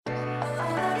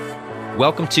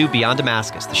Welcome to Beyond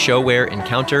Damascus, the show where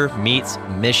encounter meets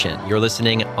mission. You're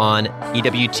listening on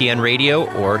EWTN Radio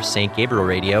or St. Gabriel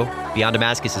Radio. Beyond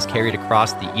Damascus is carried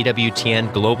across the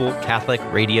EWTN Global Catholic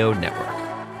Radio Network.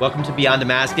 Welcome to Beyond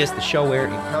Damascus, the show where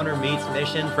encounter meets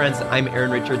mission. Friends, I'm Aaron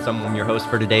Richards. I'm your host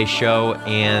for today's show,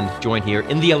 and joined here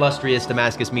in the illustrious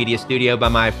Damascus Media Studio by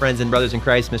my friends and brothers in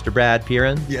Christ, Mr. Brad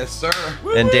Piran. Yes, sir.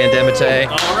 And Dan Demite.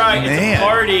 All right, Man. it's a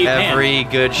party. Every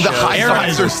good show. The high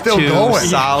fives are still Two going.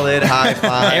 solid high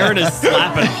fives. Aaron is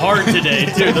slapping hard today,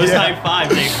 too. Those high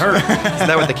fives, they hurt. Isn't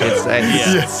that what the kids say?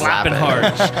 Yeah, Yes. slapping hard.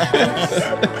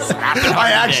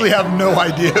 I actually have no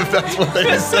idea if that's what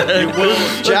they say.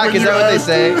 Jack, is that what they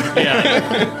say? Yeah.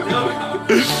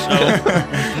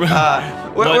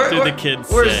 What do the kids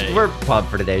say? We're pumped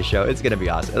for today's show. It's going to be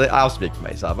awesome. I'll speak for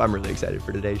myself. I'm really excited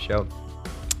for today's show.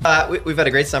 We've had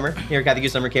a great summer here at Catholic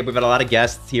Youth Summer Camp. We've had a lot of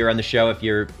guests here on the show.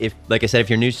 Like I said, if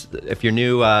you're new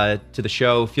to the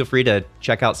show, feel free to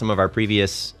check out some of our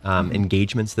previous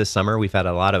engagements this summer. We've had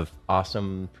a lot of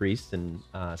awesome priests and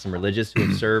some religious who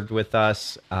have served with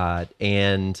us,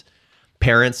 and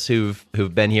parents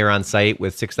who've been here on site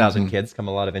with 6,000 kids. Come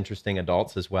a lot of interesting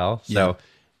adults as well. So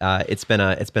it's been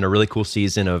a really cool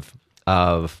season of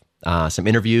some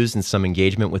interviews and some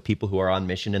engagement with people who are on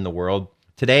mission in the world.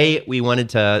 Today, we wanted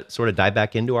to sort of dive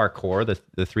back into our core.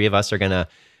 The three of us are going to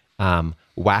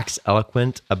wax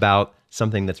eloquent about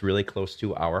something that's really close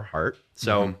to our heart.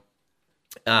 So,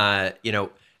 as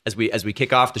we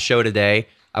kick off the show today,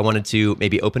 I wanted to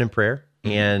maybe open in prayer,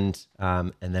 and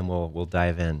then we'll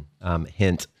dive in.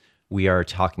 Hint: we are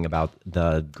talking about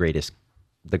the greatest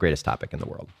topic in the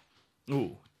world.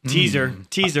 Ooh. Teaser.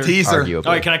 Arguably.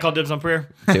 All right, can I call dibs on prayer?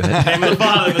 Do it. In the name of the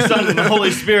Father, the Son, and the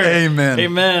Holy Spirit. Amen.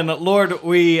 Amen. Lord,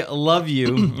 we love you,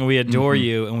 and we adore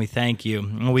you, and we thank you.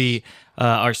 And we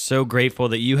are so grateful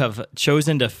that you have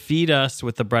chosen to feed us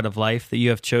with the bread of life, that you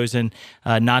have chosen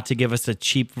not to give us a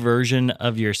cheap version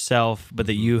of yourself, but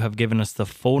that you have given us the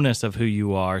fullness of who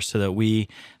you are so that we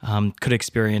could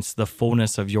experience the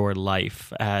fullness of your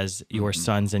life as your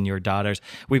sons and your daughters.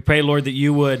 We pray, Lord, that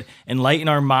you would enlighten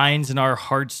our minds and our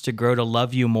hearts to grow to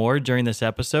love you more during this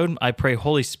episode. I pray,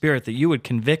 Holy Spirit, that you would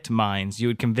convict minds, you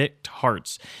would convict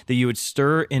hearts, that you would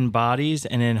stir in bodies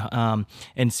and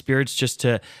in spirits just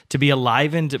to be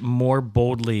enlivened more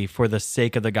boldly for the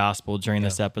sake of the gospel during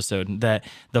this episode, that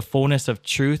the fullness of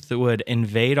truth would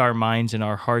invade our minds and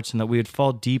our hearts, and that we would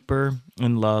fall deeper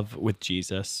in love with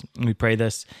Jesus. And we pray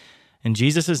this in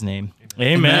Jesus' name.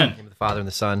 Amen. In the name of the Father, and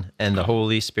the Son, and the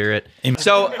Holy Spirit. Amen.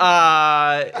 So,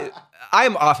 I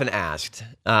am often asked,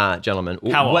 gentlemen,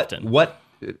 How often? What?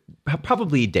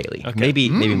 Probably daily. Okay. Maybe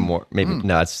more. Maybe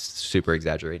no. That's super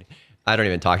exaggerated. I don't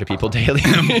even talk to people daily.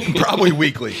 Probably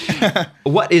weekly.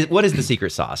 What is the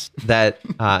secret sauce that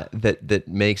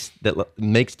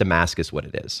makes Damascus what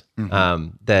it is?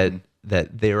 That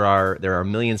there are a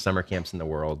million summer camps in the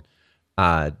world,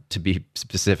 to be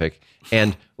specific.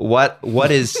 And what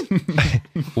is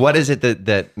it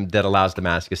that allows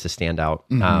Damascus to stand out?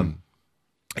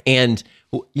 And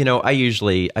I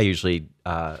usually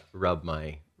rub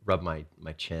my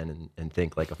chin and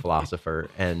think like a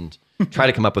philosopher and try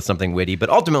to come up with something witty. But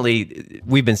ultimately,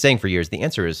 we've been saying for years, the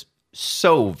answer is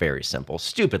so very simple,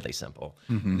 stupidly simple.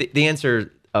 The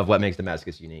answer of what makes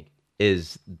Damascus unique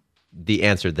is the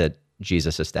answer that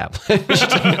Jesus established.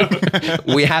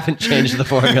 We haven't changed the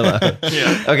formula.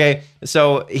 Yeah. Okay,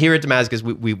 so here at Damascus,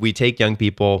 we take young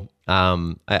people.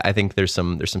 I think there's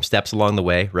some steps along the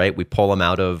way, right? We pull them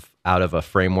out of a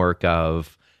framework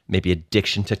of maybe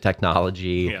addiction to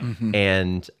technology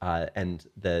and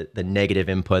the negative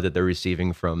input that they're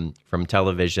receiving from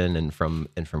television and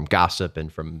from gossip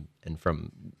and from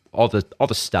all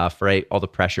the stuff, right? All the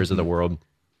pressures of the world,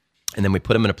 and then we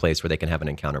put them in a place where they can have an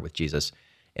encounter with Jesus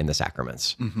in the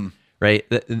sacraments, right?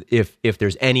 If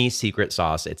there's any secret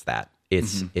sauce, it's that.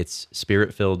 It's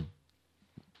spirit-filled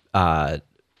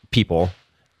people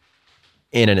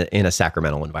in a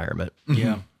sacramental environment.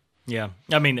 Yeah.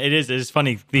 I mean, it is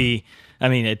funny.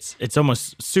 It's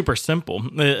almost super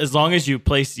simple. As long as you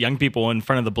place young people in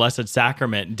front of the Blessed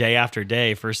Sacrament day after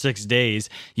day for 6 days,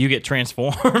 you get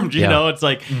transformed. You know, it's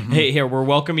like, hey, here, we're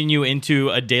welcoming you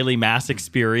into a daily Mass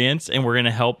experience, and we're going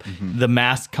to help the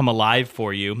Mass come alive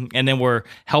for you. And then we're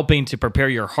helping to prepare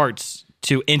your hearts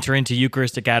to enter into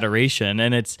Eucharistic adoration.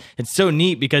 And it's so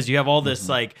neat because you have all this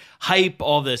like hype,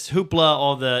 all this hoopla,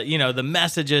 all the, the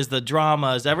messages, the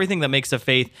dramas, everything that makes the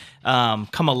faith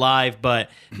come alive. But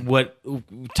what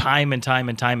time and time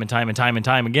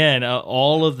again,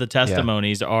 all of the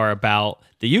testimonies are about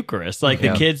the Eucharist. Like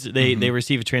the kids, they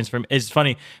receive a transform. It's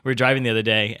funny. We were driving the other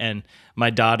day, and my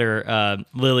daughter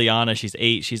Liliana, she's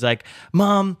 8. She's like,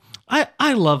 "Mom,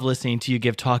 I love listening to you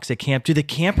give talks at camp. Do the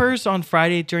campers on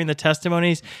Friday during the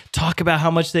testimonies talk about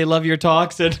how much they love your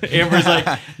talks?" And Amber's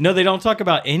like, "No, they don't talk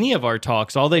about any of our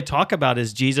talks. All they talk about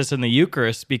is Jesus and the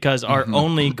Eucharist, because our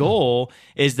only goal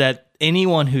is that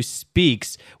anyone who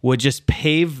speaks would just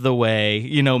pave the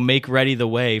way, make ready the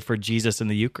way for Jesus and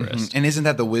the Eucharist." And isn't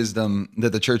that the wisdom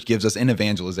that the church gives us in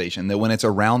evangelization, that when it's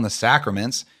around the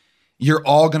sacraments, you're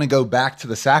all going to go back to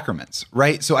the sacraments,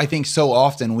 right? So I think so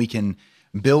often we can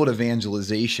build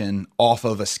evangelization off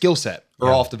of a skill set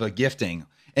or off of a gifting.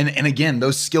 And again,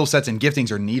 those skill sets and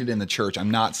giftings are needed in the church. I'm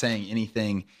not saying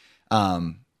anything,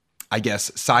 I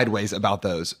guess, sideways about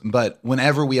those. But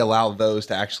whenever we allow those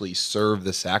to actually serve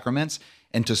the sacraments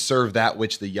and to serve that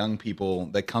which the young people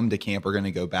that come to camp are going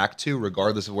to go back to,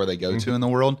 regardless of where they go to in the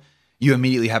world, you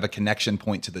immediately have a connection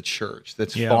point to the church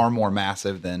that's far more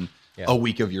massive than a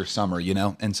week of your summer,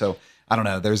 And so, I don't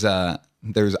know,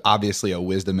 there's obviously a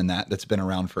wisdom in that's been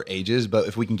around for ages, but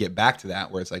if we can get back to that,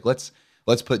 where it's like, let's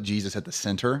put Jesus at the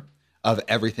center of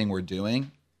everything we're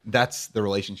doing, that's the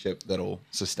relationship that'll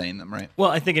sustain them, right?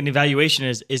 Well, I think an evaluation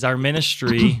is our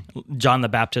ministry, John the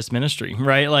Baptist ministry,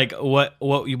 right? Like what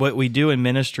we do in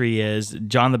ministry is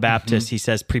John the Baptist, he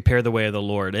says, prepare the way of the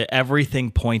Lord.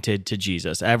 Everything pointed to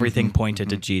Jesus. Everything pointed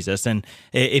to Jesus. And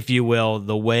if you will,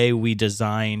 the way we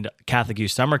designed Catholic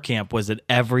Youth Summer Camp was that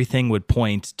everything would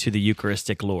point to the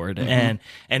Eucharistic Lord. And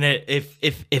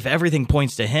if everything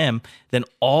points to him, then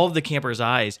all of the campers'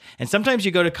 eyes, and sometimes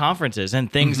you go to conferences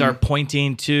and things are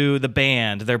pointing to the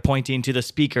band, they're pointing to the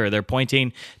speaker, they're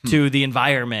pointing to the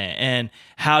environment. And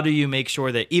how do you make sure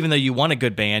that even though you want a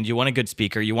good band, you want a good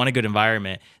speaker, you want a good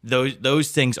environment,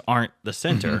 those things aren't the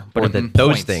center, but or that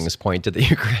those things point to the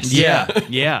Eucharist. Yeah,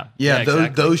 exactly.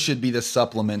 Those should be the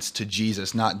supplements to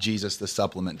Jesus, not Jesus the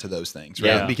supplement to those things, right?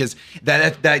 Yeah. Because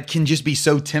that can just be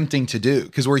so tempting to do,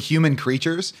 because we're human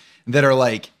creatures that are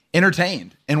like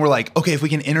entertained, and we're like, okay, if we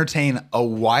can entertain a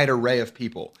wide array of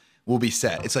people, we'll be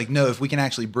set. It's like, no, if we can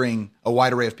actually bring a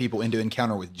wide array of people into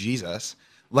encounter with Jesus,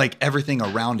 like everything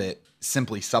around it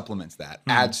simply supplements that,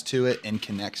 adds to it, and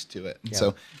connects to it. And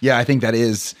so, I think that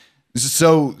is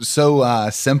so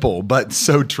simple, but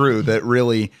so true, that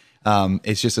really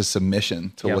it's just a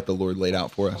submission to what the Lord laid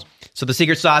out for us. So the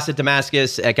secret sauce at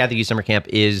Damascus at Catholic Youth Summer Camp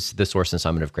is the source and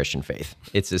summit of Christian faith.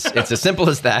 It's as simple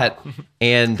as that.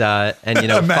 And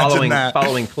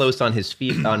following close on his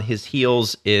feet, on his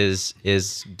heels is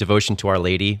devotion to Our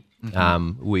Lady.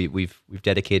 We've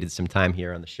dedicated some time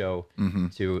here on the show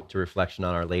to reflection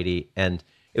on Our Lady. And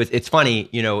it's funny,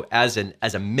 as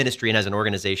a ministry and as an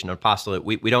organization, an apostolate,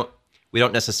 we don't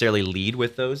necessarily lead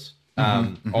with those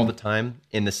all the time,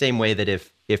 in the same way that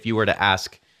if you were to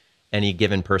ask any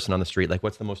given person on the street, like,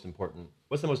 what's the most important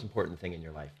thing in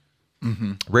your life?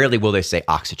 Rarely will they say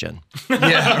oxygen,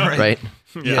 right?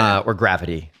 Or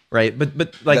gravity, right?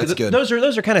 But like those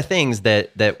are kind of things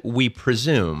that we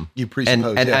presume. You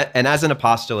presuppose, and as an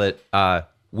apostolate,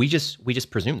 we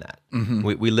just presume that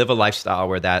we live a lifestyle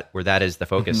where that is the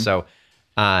focus. So,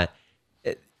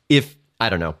 if I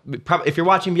don't know, if you're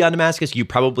watching Beyond Damascus, you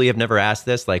probably have never asked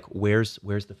this, like, where's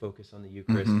the focus on the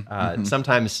Eucharist?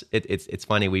 Sometimes it's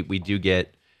funny. We do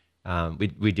get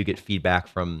feedback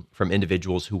from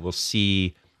individuals who will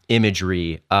see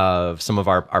imagery of some of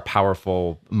our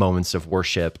powerful moments of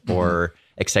worship or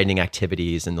exciting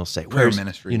activities, and they'll say, "Where's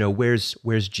ministry?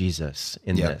 Where's Jesus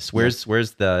in this? Where's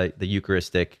the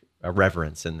Eucharistic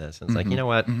reverence in this?" And it's like, you know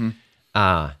what?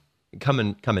 Come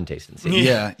and taste and see.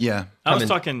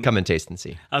 Come and taste and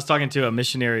see. I was talking to a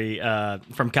missionary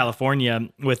from California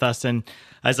with us, and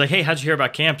I was like, "Hey, how'd you hear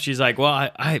about camp?" She's like, "Well,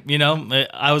 I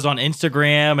was on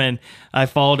Instagram and I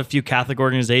followed a few Catholic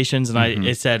organizations, and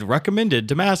it said recommended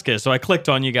Damascus. So I clicked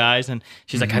on you guys." And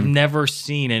she's like, "I've never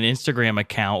seen an Instagram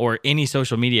account or any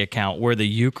social media account where the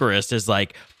Eucharist is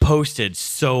like posted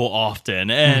so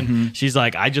often." And she's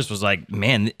like, "I just was like,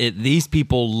 man, these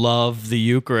people love the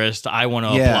Eucharist. I want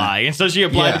to apply." And so she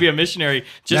applied to be a missionary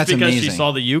just because she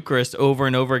saw the Eucharist over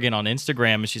and over again on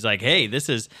Instagram. And she's like, "Hey,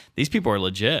 these people are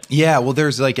legit." Yeah, well,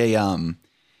 there's like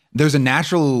there's a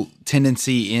natural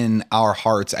tendency in our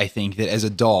hearts, I think, that as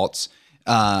adults,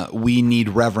 we need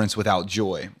reverence without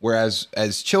joy. Whereas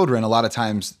as children, a lot of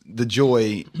times the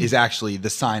joy is actually the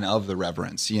sign of the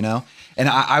reverence, And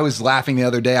I was laughing the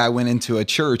other day. I went into a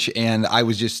church and I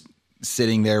was just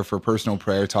sitting there for personal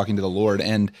prayer, talking to the Lord.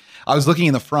 And I was looking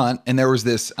in the front, and there was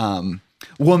this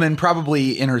woman,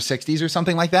 probably in her 60s or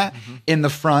something like that, in the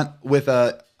front with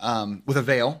a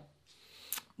veil,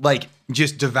 like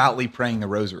just devoutly praying the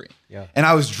rosary. Yeah. And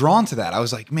I was drawn to that. I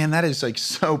was like, man, that is like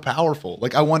so powerful.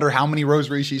 Like, I wonder how many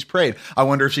rosaries she's prayed. I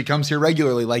wonder if she comes here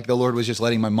regularly. Like, the Lord was just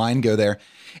letting my mind go there.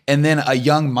 And then a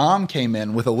young mom came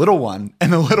in with a little one,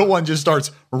 and the little one just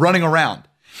starts running around.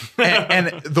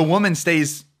 And the woman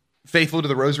stays faithful to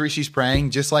the rosary she's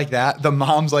praying, just like that. The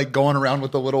mom's like going around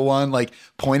with the little one, like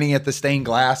pointing at the stained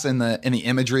glass and the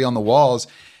imagery on the walls.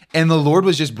 And the Lord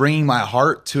was just bringing my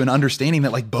heart to an understanding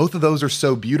that like both of those are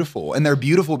so beautiful. And they're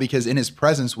beautiful because in his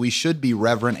presence, we should be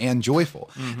reverent and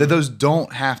joyful, that those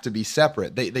don't have to be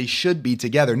separate. They should be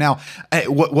together. Now,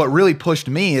 what really pushed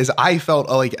me is I felt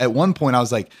like at one point I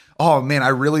was like, oh man, I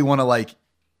really want to like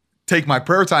take my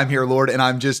prayer time here, Lord. And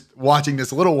I'm just watching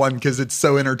this little one because it's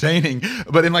so entertaining,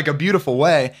 but in like a beautiful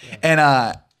way. Yeah.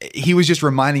 And, he was just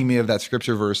reminding me of that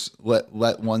scripture verse,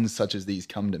 let ones such as these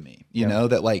come to me, you know,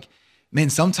 that like, man,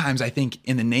 sometimes I think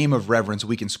in the name of reverence,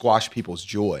 we can squash people's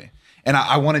joy. And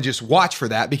I want to just watch for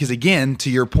that because, again, to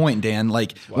your point, Dan,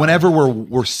 like whenever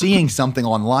we're seeing something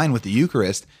online with the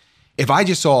Eucharist, if I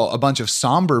just saw a bunch of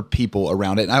somber people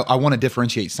around it, and I want to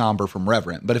differentiate somber from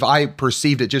reverent, but if I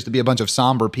perceived it just to be a bunch of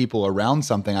somber people around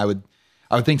something, I would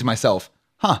think to myself,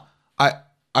 I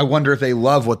wonder if they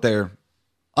love what they're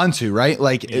unto, right?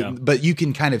 Like, but you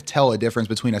can kind of tell a difference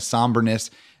between a somberness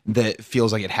that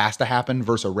feels like it has to happen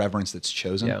versus a reverence that's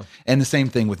chosen. Yeah. And the same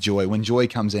thing with joy. When joy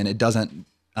comes in, it doesn't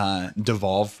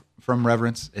devolve from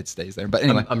reverence; it stays there. But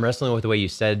anyway, I'm wrestling with the way you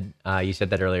said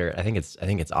that earlier. I think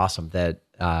it's awesome that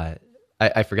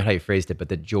I forgot how you phrased it, but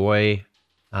that joy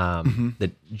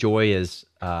is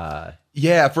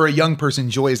for a young person,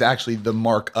 joy is actually the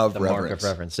mark of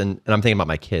reverence. And I'm thinking about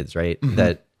my kids, right?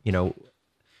 That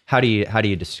how do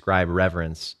you describe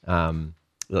reverence?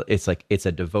 It's like it's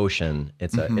a devotion,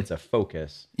 it's a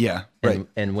focus. Yeah, right.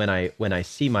 And when I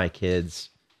see my kids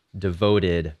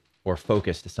devoted or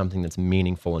focused to something that's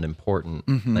meaningful and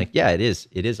important, like it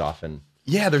is often.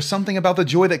 Yeah, there's something about the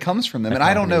joy that comes from them, and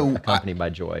I don't know, accompanied by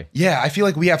joy. Yeah, I feel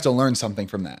like we have to learn something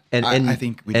from that. And I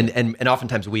think we do. And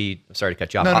oftentimes we. Sorry to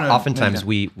cut you off. No, oftentimes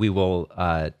we will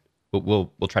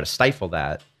we'll try to stifle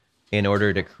that in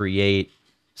order to create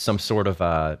some sort of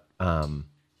a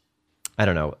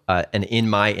an in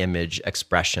my image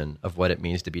expression of what it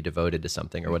means to be devoted to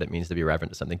something or what it means to be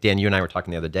reverent to something. Dan, you and I were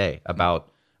talking the other day about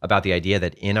the idea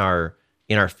that in our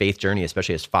faith journey,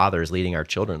 especially as fathers leading our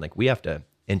children, like we have to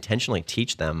intentionally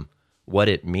teach them what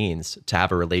it means to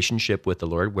have a relationship with the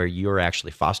Lord where you're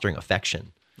actually fostering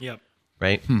affection. Yep.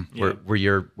 Right? Where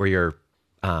you're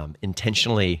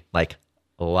intentionally like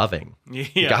loving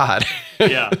God.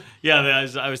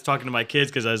 I was talking to my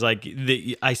kids because I was like,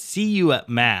 I see you at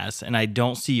Mass and I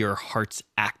don't see your hearts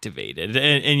activated.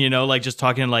 And like just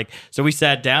talking like, so we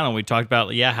sat down and we talked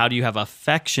about, how do you have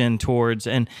affection towards,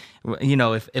 and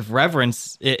if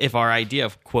reverence, if our idea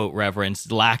of quote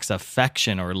reverence lacks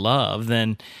affection or love,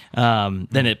 then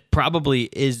it probably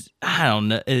is, I don't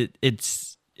know,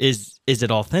 is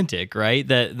it authentic, right?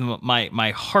 That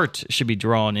my heart should be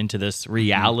drawn into this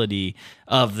reality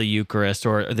of the Eucharist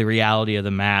or the reality of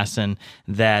the Mass, and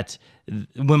that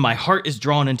when my heart is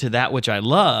drawn into that which I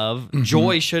love,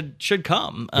 joy should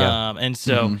come. Yeah. And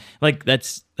so like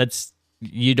that's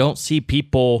you don't see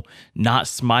people not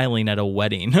smiling at a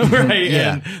wedding, right?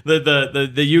 Yeah. And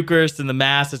the Eucharist and the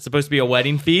Mass, it's supposed to be a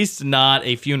wedding feast, not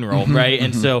a funeral, right?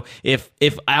 And so if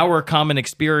our common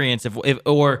experience,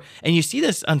 and you see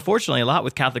this unfortunately a lot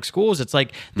with Catholic schools, it's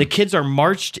like the kids are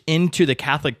marched into the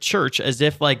Catholic Church as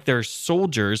if like they're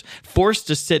soldiers forced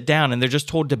to sit down, and they're just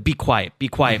told to be quiet,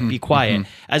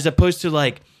 as opposed to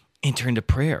like enter into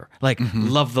prayer, like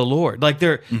love the Lord. Like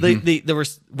the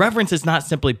reverence is not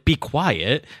simply be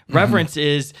quiet. Reverence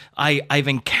is I've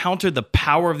encountered the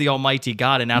power of the Almighty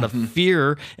God, and out of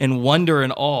fear and wonder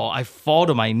and awe, I fall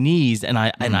to my knees and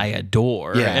I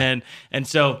adore. Yeah. And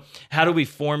so how do we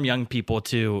form young people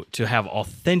to have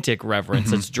authentic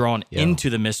reverence that's drawn into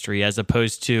the mystery, as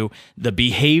opposed to the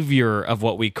behavior of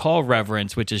what we call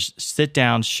reverence, which is sit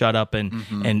down, shut up,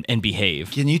 and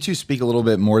behave. Can you two speak a little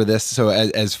bit more to this? So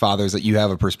as fathers, that you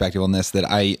have a perspective on this that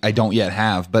I don't yet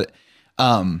have, but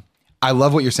I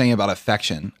love what you're saying about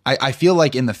affection. I feel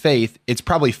like in the faith, it's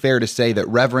probably fair to say that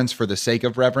reverence for the sake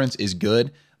of reverence is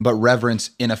good, but reverence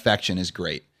in affection is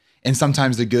great. And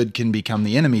sometimes the good can become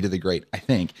the enemy to the great, I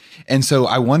think. And so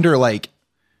I wonder, like,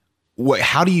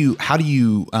 how do you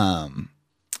I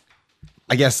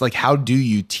guess, like, how do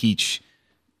you teach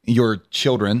your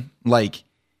children, like,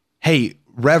 hey,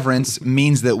 reverence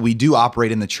means that we do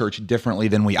operate in the church differently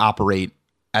than we operate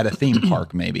at a theme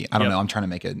park, maybe. I don't know. I'm trying to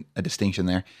make a distinction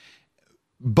there.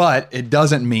 But it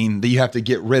doesn't mean that you have to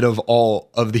get rid of all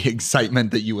of the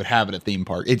excitement that you would have at a theme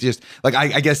park. It just like,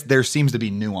 I guess there seems to be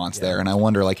nuance there. And I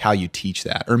wonder like how you teach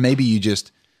that, or maybe you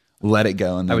just let it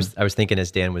go. And then, I was thinking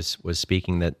as Dan was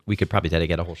speaking that we could probably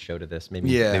dedicate a whole show to this, maybe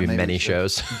many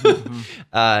shows.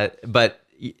 But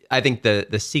I think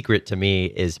the secret to me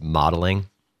is modeling.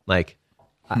 Like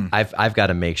I've got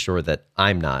to make sure that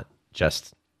I'm not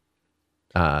just,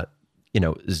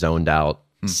 zoned out,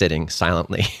 sitting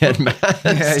silently at mass.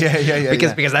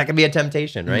 Because that can be a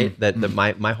temptation, right? That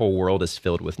my whole world is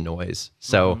filled with noise.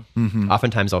 So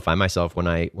oftentimes I'll find myself when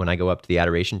I go up to the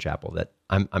adoration chapel that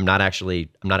I'm not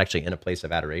actually in a place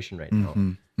of adoration right now.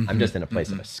 I'm just in a place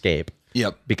of escape.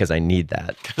 Yep. Because I need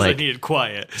that. Because I needed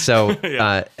quiet. So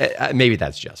maybe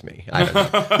that's just me. I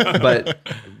don't know.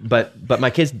 But my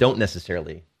kids don't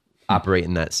necessarily operate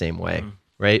in that same way,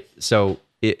 right? So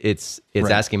it's right.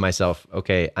 Asking myself,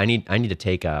 okay, I need to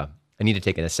take an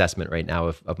assessment right now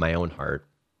of my own heart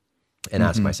and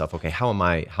ask myself, okay, how am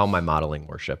I modeling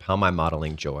worship? How am I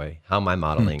modeling joy? How am I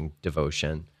modeling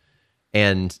devotion?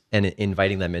 And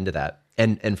inviting them into that.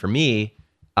 And for me,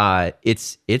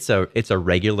 it's a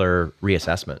regular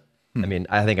reassessment. I mean,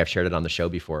 I think I've shared it on the show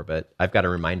before, but I've got a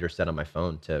reminder set on my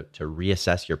phone to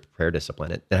reassess your prayer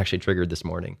discipline. It actually triggered this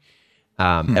morning.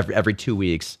 Every 2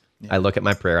 weeks, I look at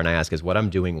my prayer and I ask, is what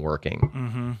I'm doing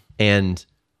working? And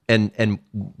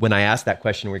when I ask that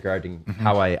question regarding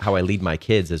how I lead my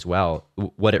kids as well,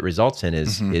 what it results in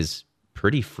is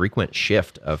pretty frequent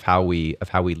shift of how we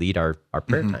lead our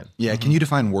prayer time. Yeah. Can you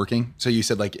define working? So you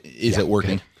said like, is it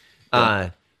working?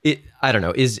 I don't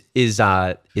know. Is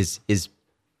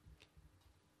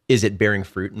it bearing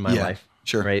fruit in my life?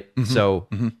 Sure. Right. So,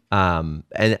 and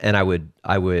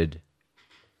I would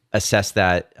assess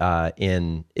that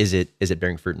is it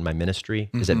bearing fruit in my ministry?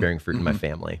 Is it bearing fruit in my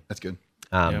family? That's good.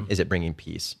 Is it bringing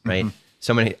peace? Right.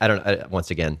 So many.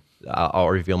 Once again, I'll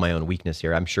reveal my own weakness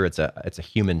here. I'm sure it's a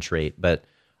human trait, but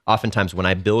oftentimes when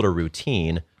I build a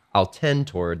routine, I'll tend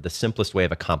toward the simplest way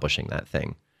of accomplishing that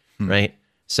thing. Right.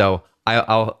 So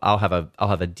I'll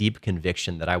have a deep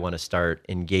conviction that I want to start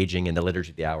engaging in the liturgy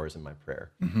of the hours in my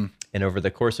prayer. And over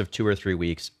the course of 2 or 3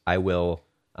 weeks, I will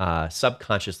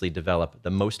subconsciously develop the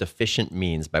most efficient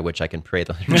means by which I can pray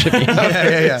the liturgy of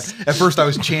the hours. At first I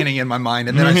was chanting in my mind,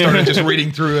 and then I started just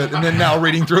reading through it, and then now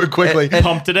reading through it quickly.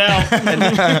 Pumped it out.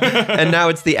 And now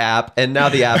it's the app, and now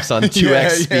the app's on 2x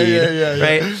speed,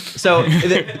 right? So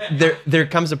there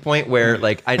comes a point where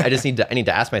like I just need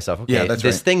to ask myself, okay,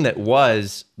 this thing that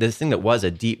was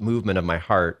a deep movement of my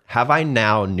heart, have I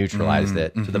now neutralized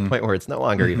it to the point where it's no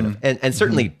longer even, and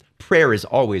certainly prayer is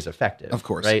always effective, of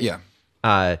course, right?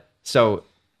 So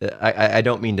I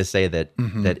don't mean to say that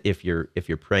if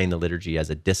you're praying the liturgy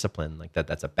as a discipline like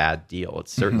that's a bad deal.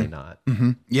 It's certainly not.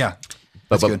 Yeah,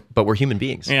 but we're human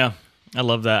beings. Yeah, I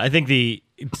love that. I think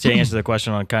to answer the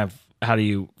question on kind of how do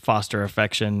you foster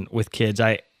affection with kids,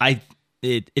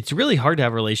 it's really hard to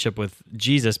have a relationship with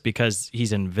Jesus because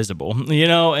he's invisible,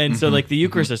 and so like the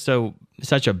Eucharist is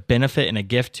such a benefit and a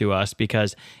gift to us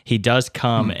because he does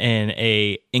come in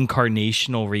a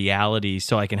incarnational reality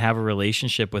so I can have a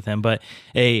relationship with him. But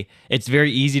it's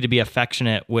very easy to be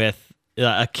affectionate with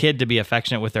a kid, to be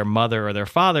affectionate with their mother or their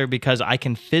father because I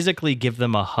can physically give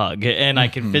them a hug and I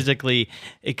can physically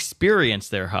experience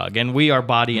their hug, and we are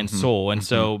body and soul. And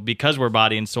so because we're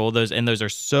body and soul, those are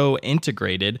so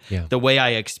integrated. The way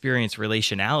I experience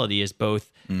relationality is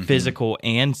both physical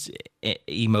and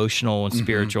emotional and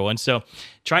spiritual. And so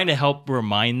trying to help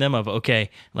remind them of, okay,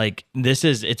 like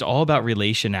it's all about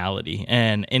relationality.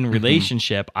 And in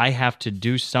relationship, I have to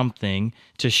do something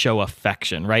to show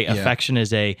affection, right? Yeah. Affection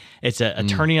is a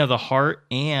turning of the heart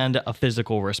and a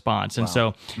physical response. And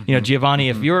so, Giovanni,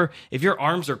 if your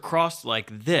arms are crossed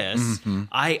like this,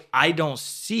 I don't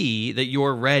see that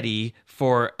you're ready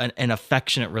for an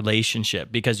affectionate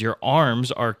relationship because your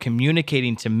arms are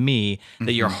communicating to me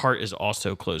that your heart is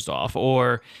also closed off,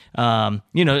 or and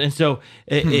so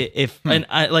and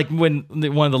I like when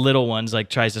one of the little ones like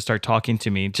tries to start talking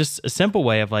to me, just a simple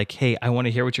way of like, hey, I want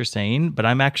to hear what you're saying, but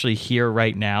I'm actually here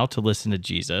right now to listen to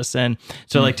Jesus. And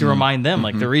so like to remind them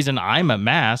like the reason I'm at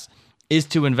Mass is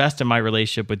to invest in my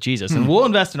relationship with Jesus. And we'll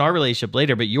invest in our relationship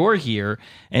later, but you're here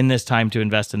in this time to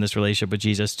invest in this relationship with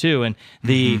Jesus too. And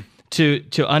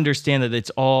to understand that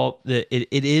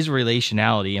it is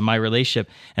relationality in my relationship.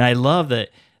 And I love that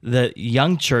the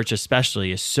young church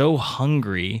especially is so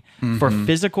hungry for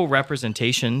physical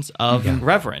representations of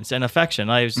reverence and affection.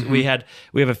 We have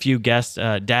a few guests,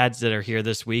 dads that are here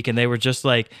this week, and they were just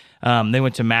like, They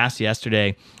went to Mass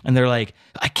yesterday, and they're like,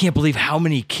 I can't believe how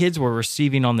many kids were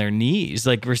receiving on their knees,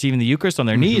 like receiving the Eucharist on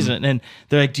their knees. And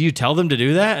they're like, do you tell them to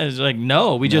do that? And it's like,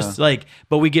 no, we just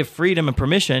but we give freedom and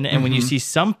permission. And when you see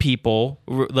some people,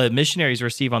 the missionaries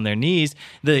receive on their knees,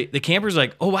 the campers are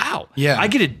like, oh, wow. Yeah. I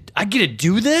get to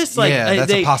do this. Like,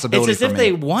 that's a possibility. It's as for if me.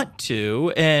 they want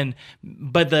to.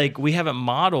 But like, we haven't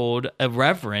modeled a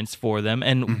reverence for them.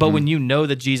 And, but when you know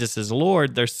that Jesus is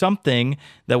Lord, there's something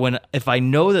that if I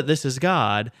know that this is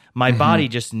God, my body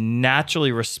just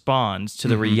naturally responds to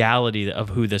the reality of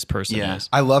who this person is.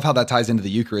 I love how that ties into the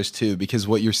Eucharist too, because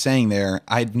what you're saying there,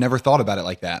 I'd never thought about it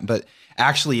like that. But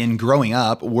actually, in growing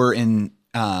up, we're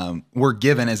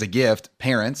given as a gift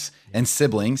parents and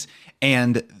siblings,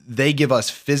 and they give us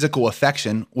physical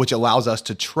affection, which allows us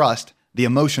to trust the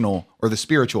emotional or the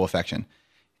spiritual affection.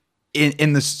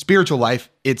 In the spiritual life,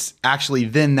 it's actually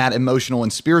then that emotional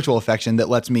and spiritual affection that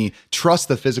lets me trust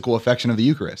the physical affection of the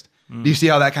Eucharist. Do you see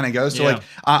how that kind of goes? So like,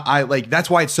 I like, that's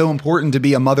why it's so important to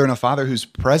be a mother and a father who's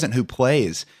present, who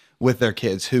plays with their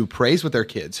kids, who prays with their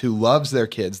kids, who loves their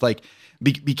kids. Like,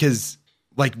 because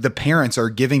like the parents are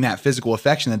giving that physical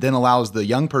affection that then allows the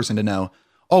young person to know,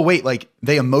 oh wait, like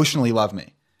they emotionally love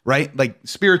me, right? Like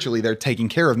spiritually, they're taking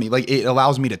care of me. Like it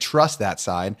allows me to trust that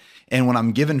side. And when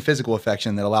I'm given physical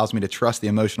affection that allows me to trust the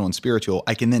emotional and spiritual,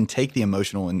 I can then take the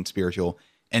emotional and spiritual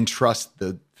and trust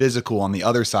the physical on the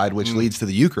other side, which leads to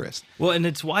the Eucharist. Well, and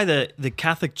it's why the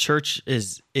Catholic Church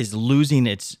is losing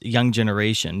its young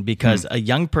generation, because a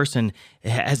young person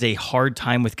has a hard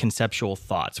time with conceptual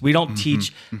thoughts. We don't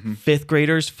teach fifth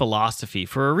graders philosophy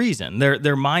for a reason.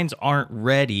 Their minds aren't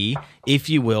ready, if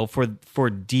you will, for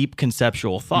deep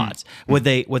conceptual thoughts. What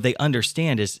they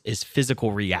understand is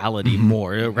physical reality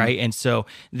more, right? And so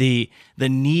the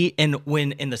need, and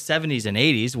when in the 70s and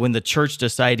 80s, when the church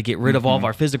decided to get rid of all of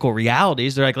our physical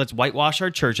realities, they're like, let's whitewash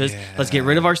our churches, let's get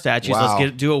rid of our statues,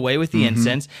 let's do away with the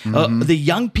incense. The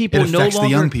young people no longer, the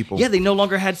young people. they no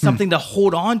longer had something to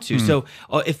hold on to. So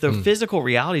if the physical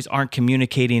realities aren't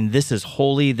communicating, this is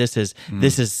holy, this is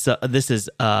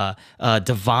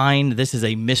divine, this is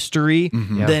a mystery,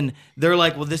 then they're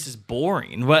like, well, this is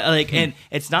boring. But like, and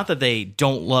it's not that they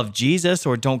don't love Jesus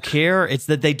or don't care; it's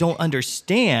that they don't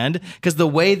understand, because the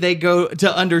way they go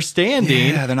to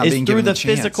understanding is through the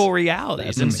physical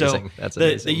realities. That's and amazing. so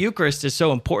the Eucharist is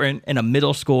so important in a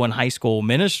middle school and high school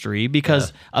ministry,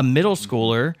 because a middle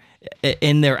schooler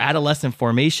in their adolescent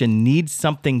formation needs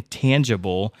something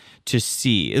tangible to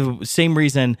see. Same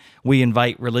reason we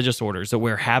invite religious orders that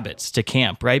wear habits to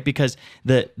camp, right? Because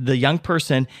the young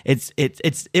person,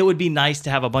 it would be nice to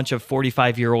have a bunch of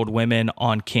 45-year-old women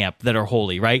on camp that are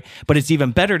holy, right? But it's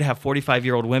even better to have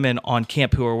 45-year-old women on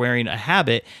camp who are wearing a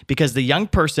habit, because the young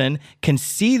person can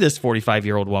see this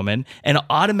 45-year-old woman and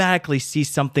automatically see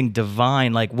something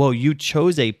divine, like, whoa, you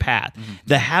chose a path.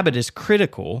 The habit is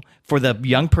critical for the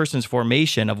young person's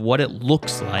formation of what it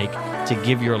looks like to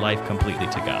give your life completely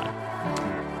to God.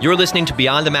 You're listening to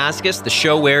Beyond Damascus, the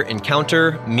show where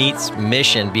encounter meets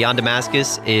mission. Beyond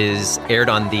Damascus is aired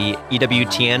on the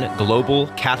EWTN Global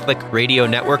Catholic Radio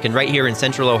Network and right here in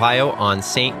Central Ohio on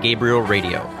St. Gabriel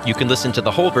Radio. You can listen to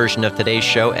the whole version of today's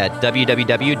show at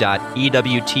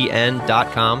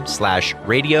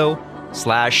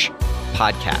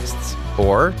www.ewtn.com/radio/podcasts.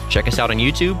 Or check us out on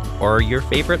YouTube or your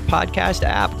favorite podcast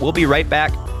app. We'll be right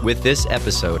back with this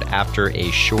episode after a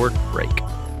short break.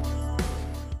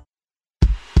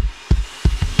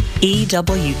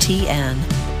 EWTN,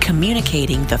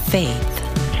 communicating the faith.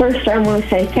 First, I want to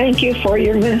say thank you for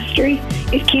your ministry.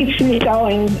 It keeps me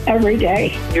going every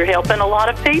day. You're helping a lot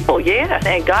of people, yes.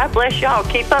 And God bless y'all.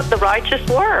 Keep up the righteous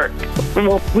work.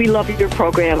 Well, we love your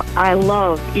program. I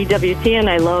love EWTN.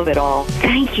 I love it all.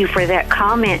 Thank you for that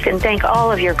comment, and thank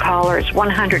all of your callers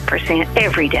 100%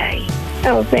 every day.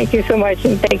 Oh, thank you so much,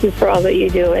 and thank you for all that you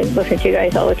do. I listen to you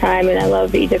guys all the time, and I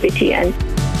love EWTN.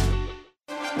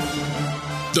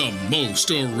 The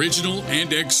most original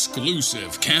and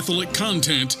exclusive Catholic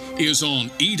content is on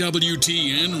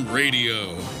EWTN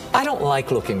Radio. I don't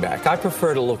like looking back. I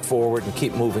prefer to look forward and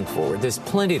keep moving forward. There's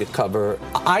plenty to cover.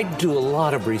 I do a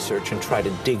lot of research and try to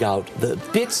dig out the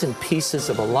bits and pieces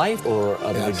of a life or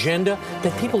of an agenda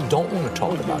that people don't want to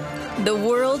talk about. The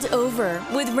World Over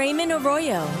with Raymond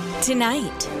Arroyo.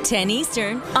 Tonight, 10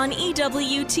 Eastern on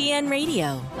EWTN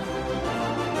Radio.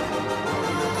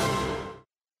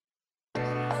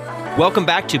 Welcome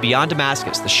back to Beyond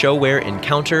Damascus, the show where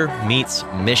encounter meets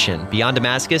mission. Beyond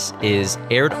Damascus is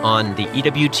aired on the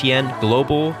EWTN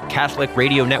Global Catholic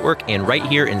Radio Network and right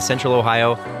here in Central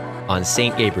Ohio on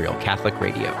St. Gabriel Catholic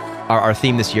Radio. Our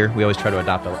theme this year, we always try to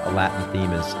adopt a Latin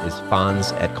theme, is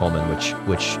Fons et Culmen,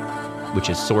 which which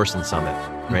is source and summit,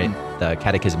 right? The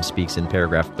Catechism speaks in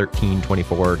paragraph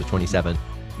 1324 to 27.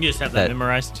 You just have that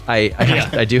memorized?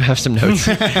 I do have some notes.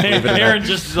 Aaron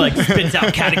just like spits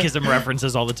out catechism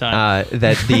references all the time.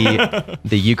 That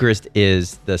the Eucharist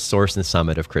is the source and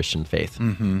summit of Christian faith,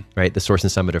 right? The source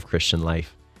and summit of Christian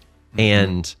life,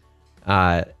 and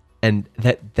that's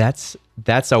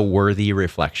a worthy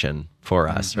reflection for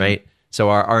us, right? So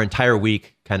our entire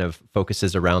week kind of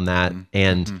focuses around that,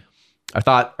 and our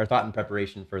thought in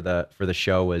preparation for the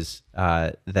show was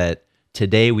that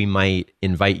today we might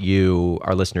invite you,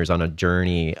 our listeners, on a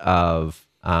journey of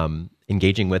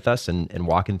engaging with us and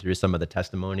walking through some of the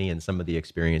testimony and some of the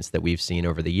experience that we've seen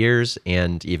over the years,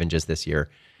 and even just this year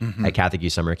at Catholic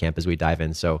Youth Summer Camp as we dive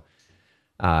in. So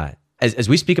as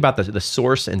we speak about the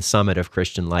source and summit of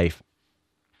Christian life,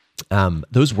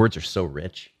 those words are so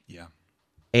rich. Yeah.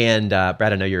 And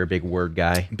Brad, I know you're a big word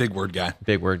guy. Big word guy.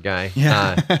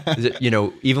 Yeah.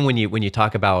 Even when you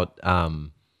talk about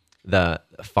the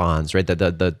fons, right?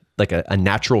 The like a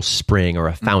natural spring or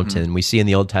a fountain. We see in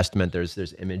the Old Testament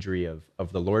there's imagery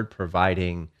of the Lord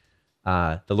providing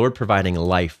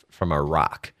life from a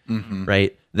rock,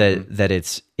 right? That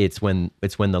it's when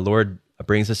the Lord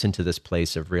brings us into this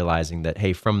place of realizing that,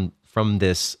 hey, from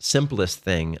this simplest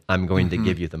thing, I'm going to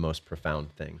give you the most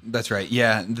profound thing. That's right.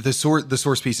 Yeah, the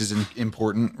source piece is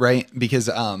important, right? Because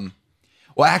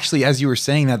actually, as you were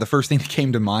saying that, the first thing that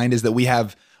came to mind is that we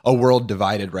have a world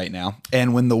divided right now.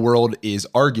 And when the world is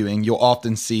arguing, you'll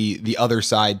often see the other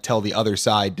side tell the other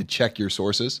side to check your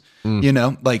sources. You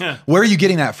know, like, where are you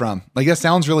getting that from? Like, that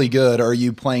sounds really good. Are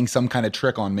you playing some kind of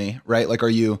trick on me, right? Like, are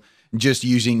you just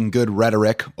using good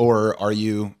rhetoric, or are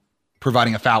you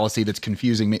providing a fallacy that's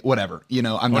confusing me? Whatever, I'm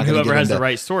not going to get into. Whoever has the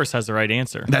right source has the right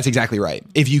answer. That's exactly right.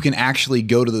 If you can actually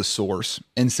go to the source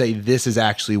and say, this is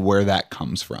actually where that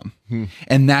comes from.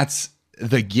 And that's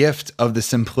the gift of the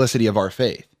simplicity of our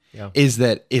faith. Yeah. Is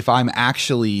that if I'm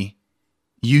actually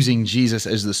using Jesus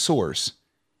as the source,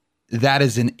 that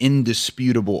is an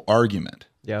indisputable argument.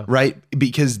 Yeah. Right?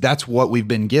 Because that's what we've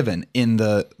been given in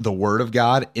the Word of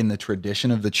God, in the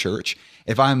tradition of the church.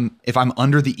 If I'm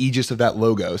under the aegis of that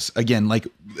logos, again, like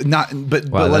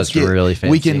but let's get really fancy.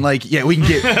 We can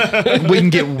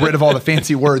get rid of all the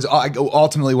fancy words.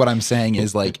 Ultimately, what I'm saying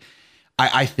is like,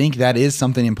 I think that is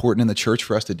something important in the church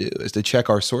for us to do, is to check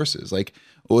our sources. Like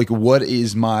what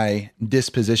is my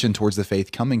disposition towards the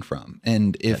faith coming from?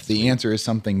 And if the answer is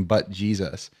something but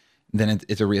Jesus, then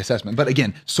it's a reassessment. But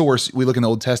again, source, we look in the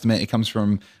Old Testament, it comes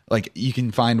from, like, you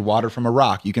can find water from a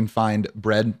rock. You can find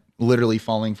bread literally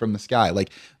falling from the sky. Like,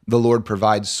 the Lord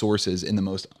provides sources in the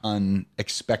most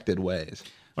unexpected ways.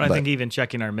 Well, I think even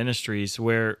checking our ministries,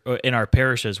 where in our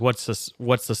parishes, what's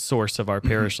the source of our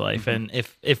parish life? And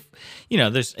if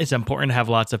it's important to have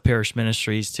lots of parish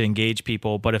ministries to engage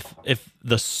people, but if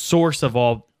the source of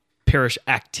all parish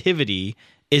activity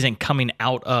isn't coming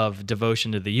out of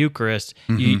devotion to the Eucharist,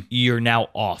 you're now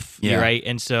off, right?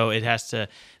 And so it has to,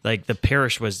 like, the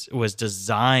parish was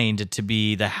designed to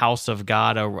be the house of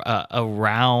God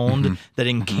around that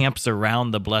encamps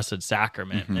around the Blessed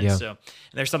Sacrament. And so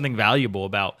there's something valuable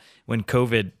about when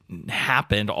COVID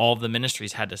happened, all of the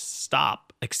ministries had to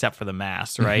stop except for the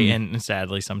Mass, right? And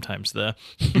sadly, sometimes the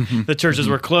churches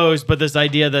were closed. But this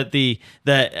idea that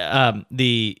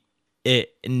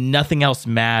nothing else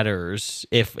matters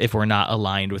if we're not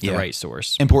aligned with the right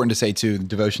source. Important to say too,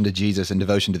 devotion to Jesus and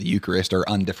devotion to the Eucharist are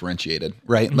undifferentiated,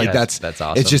 right? Like that's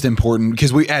awesome. It's just important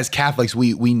because we, as Catholics,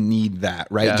 we need that,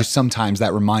 right? Yeah. Just sometimes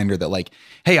that reminder that, like,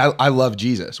 hey, I love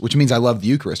Jesus, which means I love the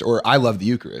Eucharist, or I love the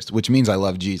Eucharist, which means I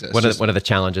love Jesus. One of the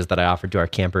challenges that I offered to our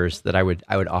campers that I would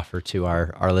offer to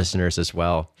our listeners as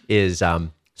well is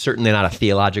certainly not a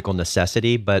theological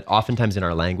necessity, but oftentimes in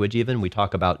our language even, we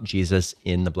talk about Jesus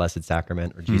in the Blessed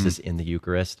Sacrament or Jesus in the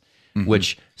Eucharist,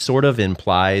 which sort of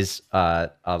implies a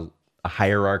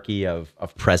hierarchy of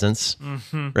presence,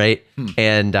 right?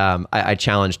 And I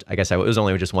challenged, I guess it was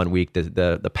only just 1 week,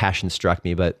 the passion struck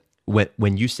me, but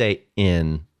when you say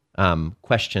in,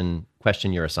 question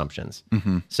your assumptions.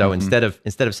 So instead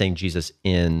of saying Jesus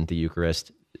in the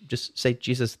Eucharist, just say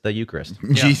Jesus the Eucharist.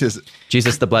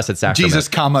 Jesus the Blessed Sacrament. Jesus,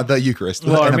 the Eucharist.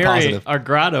 Well, our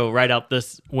grotto right out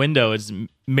this window is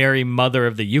Mary, Mother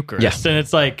of the Eucharist, and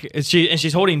it's like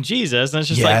she's holding Jesus, and it's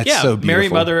just so Mary,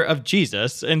 Mother of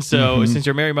Jesus. And so, since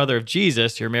you're Mary, Mother of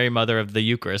Jesus, you're Mary, Mother of the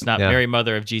Eucharist, not Mary,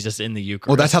 Mother of Jesus in the Eucharist.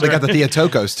 Well, that's how they got the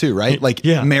Theotokos too, right? Like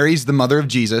Mary's the mother of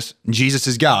Jesus. Jesus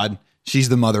is God. She's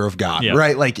the mother of God,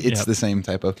 right? Like it's the same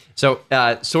type of. So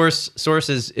source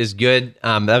is good.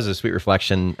 That was a sweet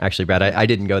reflection, actually, Brad. I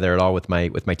didn't go there at all with my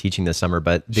teaching this summer,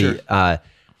 but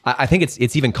I think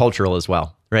it's even cultural as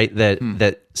well, right?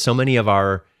 That so many of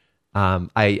our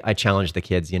I challenge the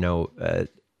kids,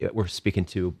 we're speaking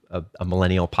to a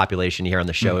millennial population here on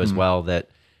the show as well, that,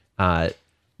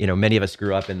 many of us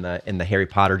grew up in the Harry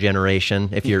Potter generation.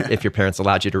 If your parents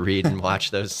allowed you to read and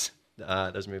watch those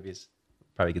movies,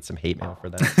 probably get some hate mail for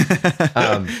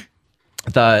that.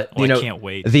 I can't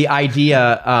wait. The idea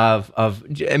of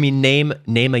name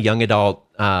a young adult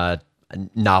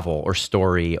novel or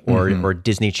story or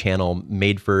Disney Channel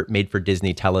made for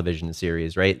Disney television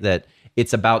series, right? That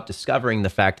it's about discovering the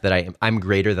fact that I'm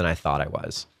greater than I thought I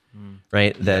was,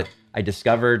 right? That I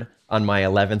discovered on my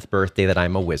 11th birthday that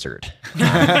I'm a wizard.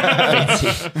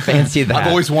 Fancy that. I've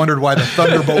always wondered why the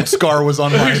Thunderbolt scar was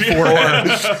on my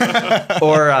forehead.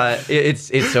 Or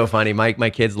it's so funny. My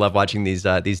kids love watching these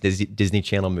Disney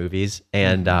Channel movies,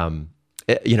 and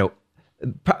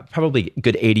probably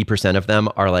good 80% of them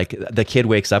are like, the kid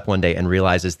wakes up one day and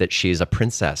realizes that she's a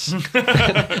princess.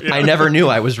 I never knew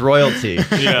I was royalty,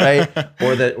 right?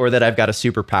 Or that I've got a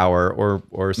superpower,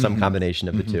 or some combination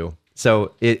of the two.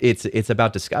 So it's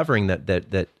about discovering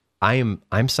that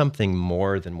I'm something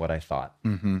more than what I thought,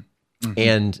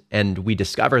 and we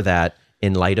discover that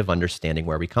in light of understanding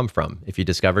where we come from. If you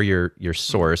discover your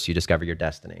source, you discover your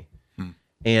destiny,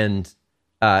 and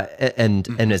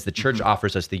as the church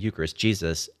offers us the Eucharist,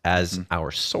 Jesus as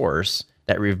our source,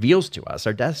 that reveals to us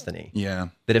our destiny. Yeah,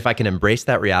 that if I can embrace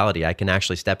that reality, I can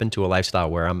actually step into a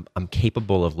lifestyle where I'm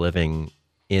capable of living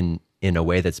in a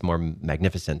way that's more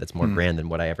magnificent, that's more grand than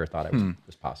what I ever thought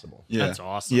was possible. Yeah. That's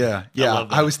awesome. Yeah.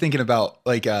 I was thinking about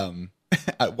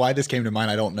why this came to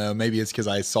mind. I don't know. Maybe it's because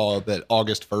I saw that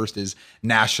August 1st is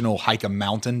National Hike a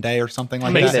Mountain Day or something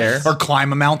like that. There. Or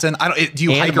climb a mountain. Do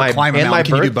you hike or climb a and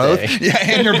mountain? Can you do both? Yeah,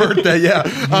 and your birthday. Yeah.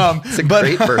 It's a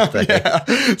great birthday.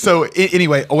 Yeah. So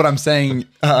anyway, what I'm saying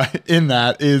in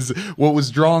that is, what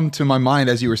was drawn to my mind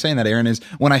as you were saying that, Aaron, is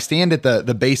when I stand at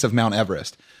the base of Mount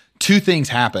Everest, two things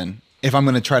happen if I'm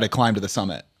going to try to climb to the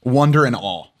summit: wonder and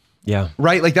awe. Yeah.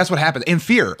 Right. Like that's what happens. And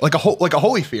fear, like a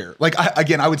holy fear. Like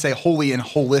I would say holy in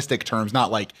holistic terms,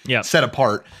 not like set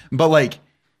apart, but like,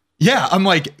 yeah, I'm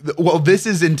like, well, this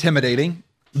is intimidating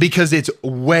because it's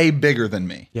way bigger than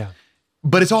me. Yeah.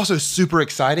 But it's also super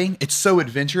exciting. It's so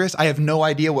adventurous. I have no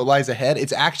idea what lies ahead.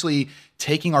 It's actually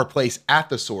taking our place at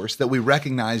the source, that we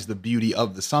recognize the beauty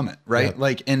of the summit. Right. Yeah.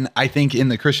 Like, and I think in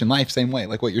the Christian life, same way,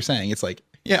 like what you're saying, it's like,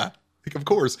 yeah. Like, of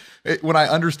course, when I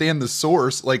understand the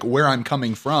source, like where I'm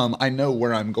coming from, I know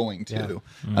where I'm going to.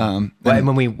 And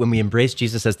when we embrace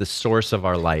Jesus as the source of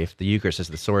our life, the Eucharist as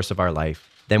the source of our life,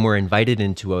 then we're invited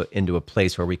into a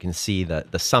place where we can see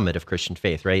the summit of Christian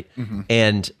faith, right?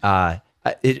 And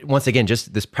once again,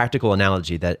 just this practical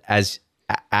analogy that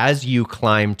as you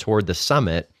climb toward the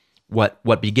summit,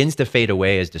 what begins to fade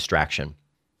away is distraction.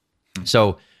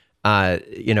 So.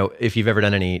 If you've ever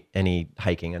done any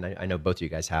hiking, and I know both of you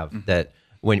guys have, that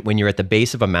when you're at the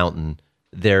base of a mountain,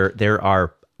 there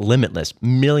are limitless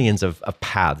millions of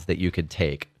paths that you could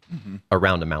take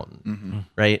around a mountain,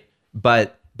 right?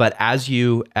 But as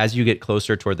you get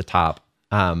closer toward the top,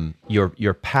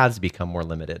 your paths become more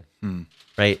limited,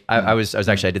 right? I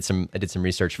did some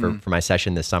research for my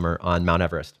session this summer on Mount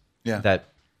Everest. Yeah. That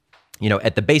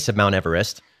at the base of Mount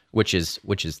Everest, which is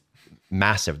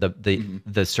massive.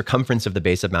 The circumference of the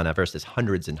base of Mount Everest is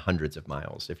hundreds and hundreds of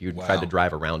miles if you tried to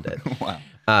drive around it.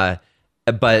 Wow.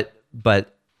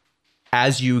 But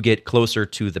as you get closer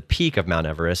to the peak of Mount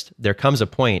Everest, there comes a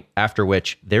point after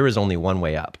which there is only one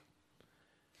way up.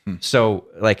 So,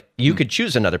 like, you could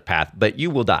choose another path, but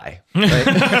you will die. Right?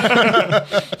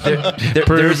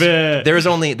 There's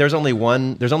only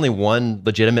one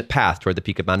legitimate path toward the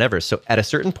peak of Mount Everest. So, at a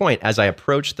certain point, as I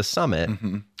approach the summit,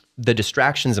 the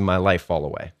distractions in my life fall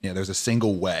away. Yeah, there's a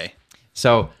single way.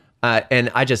 So, and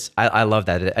I love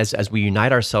that as we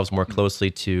unite ourselves more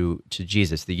closely to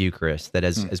Jesus, the Eucharist, that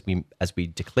as we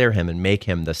declare him and make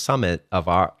him the summit of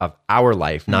our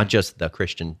life, not just the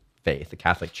Christian faith, the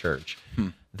Catholic Church,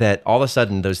 that all of a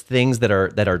sudden those things that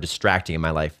are distracting in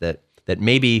my life, that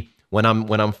maybe when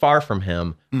I'm far from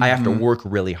him, I have to work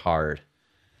really hard.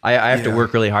 I have to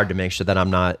work really hard to make sure that I'm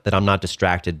not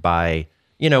distracted by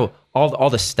all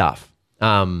the stuff,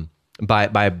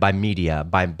 by media,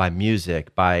 by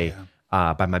music, by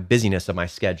my busyness of my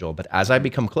schedule. But as I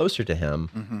become closer to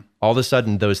him, all of a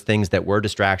sudden those things that were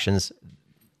distractions,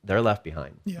 they're left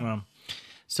behind. Yeah.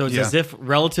 So it's as if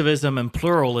relativism and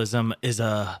pluralism is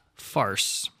a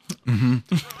farce.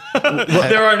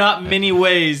 There are not many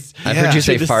ways. I've heard you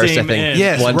say to the farce, I same think, end.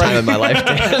 Yes, one right. time in my life.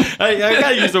 Dan. I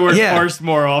gotta use the word Yeah. farce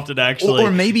more often, actually.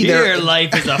 Or maybe your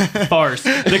life is a farce.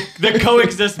 The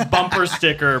coexist bumper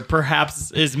sticker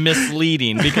perhaps is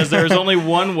misleading because there's only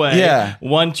one way, Yeah.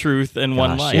 one truth, and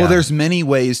one life. Well, there's many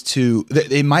ways to,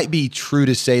 it might be true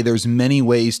to say there's many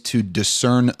ways to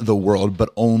discern the world, but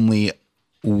only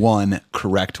one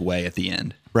correct way at the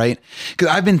end, right? Because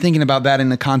I've been thinking about that in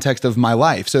the context of my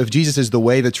life. So if Jesus is the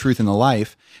way, the truth, and the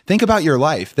life, think about your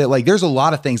life, that like there's a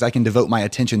lot of things I can devote my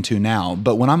attention to now,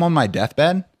 but when I'm on my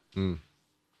deathbed,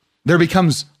 there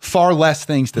becomes far less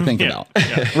things to think about,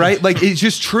 right? Like it's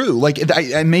just true. Like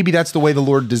and maybe that's the way the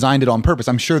Lord designed it on purpose.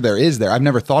 I'm sure there is there. I've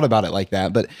never thought about it like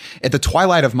that. But at the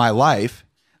twilight of my life,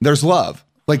 there's love.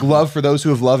 Like love for those who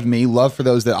have loved me, love for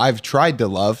those that I've tried to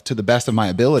love to the best of my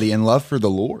ability, and love for the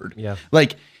Lord. Yeah.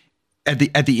 Like at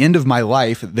the end of my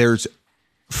life, there's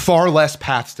far less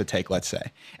paths to take, let's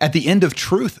say. At the end of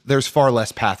truth, there's far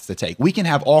less paths to take. We can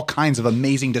have all kinds of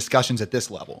amazing discussions at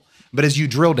this level. But as you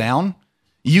drill down,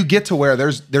 you get to where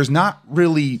there's not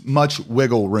really much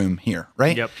wiggle room here,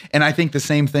 right? Yep. And I think the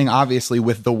same thing, obviously,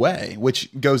 with the way, which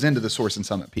goes into the source and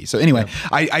summit piece. So anyway,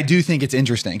 I do think it's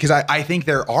interesting because I think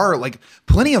there are like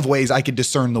plenty of ways I could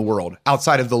discern the world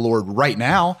outside of the Lord right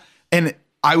now, and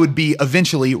I would be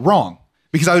eventually wrong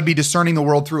because I would be discerning the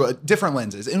world through different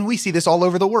lenses. And we see this all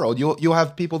over the world. You'll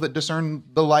have people that discern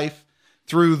the life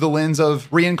through the lens of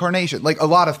reincarnation, like a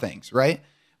lot of things, right?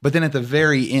 But then at the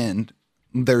very end,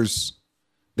 there's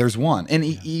one. And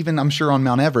even I'm sure on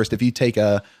Mount Everest, if you take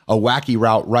a wacky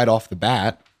route right off the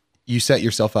bat, you set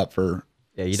yourself up for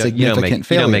significant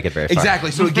failure. You don't make it very far.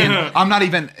 Exactly. So again, I'm not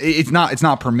even, it's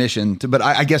not permission to, but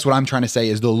I guess what I'm trying to say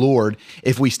is the Lord,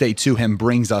 if we stay to him,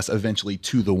 brings us eventually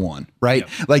to the one, right?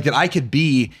 Yep. Like that I could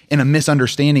be in a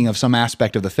misunderstanding of some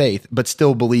aspect of the faith, but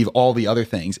still believe all the other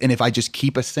things. And if I just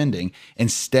keep ascending and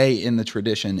stay in the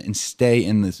tradition and stay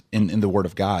in this, in the word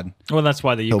of God. Well, that's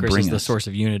why the Eucharist is the us. source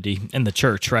of unity in the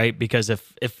church, right? Because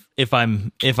if I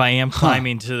am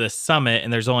climbing to the summit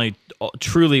and there's only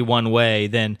truly one way,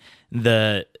 then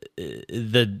the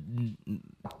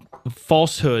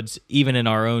falsehoods, even in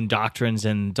our own doctrines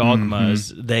and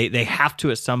dogmas, they have to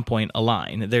at some point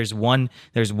align. There's one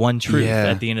truth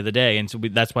at the end of the day, and so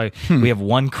that's why we have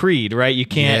one creed, right? You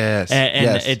can't,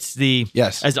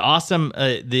 it's as awesome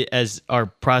as our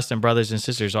Protestant brothers and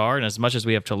sisters are, and as much as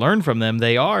we have to learn from them,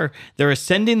 they're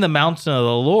ascending the mountain of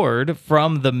the Lord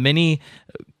from the many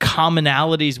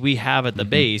commonalities we have at the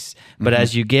base, but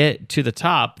as you get to the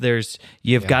top,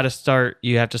 you have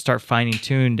to start fine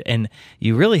tuned, and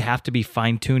you really have to be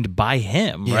fine tuned by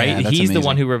him, right? He's amazing. the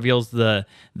one who reveals the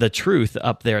truth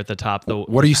up there at the top.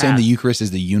 What are you saying? The Eucharist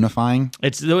is the unifying?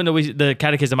 It's the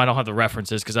catechism. I don't have the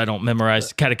references because I don't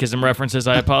memorize catechism references.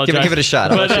 I apologize. Give it a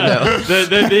shot. But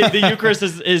the Eucharist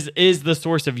is the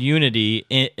source of unity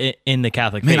in the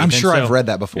Catholic faith. Man, I'm sure And so I've read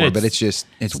that before, but it's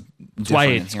why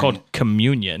it's called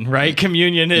communion, right?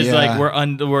 Communion is like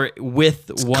we're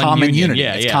with one common union.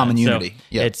 unity. It's common unity.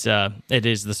 So it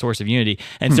is the source of unity,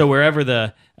 and so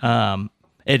wherever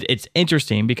it's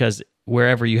interesting because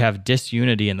wherever you have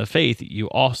disunity in the faith, you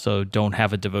also don't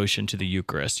have a devotion to the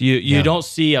Eucharist. You don't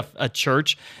see a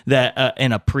church that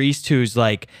and a priest who's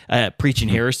like preaching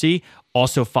heresy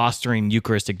also fostering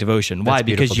Eucharistic devotion. Why?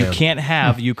 Because you can't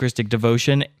have Eucharistic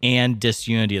devotion and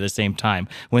disunity at the same time.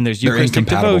 When there's Eucharistic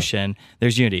devotion,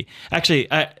 there's unity.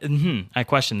 Actually, I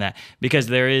question that because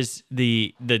there is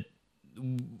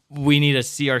we need to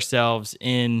see ourselves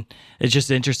in. It's just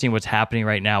interesting what's happening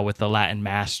right now with the Latin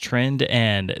Mass trend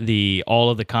and all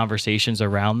of the conversations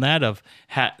around that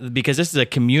because this is a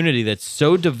community that's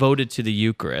so devoted to the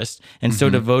Eucharist and so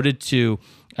devoted to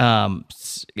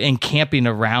encamping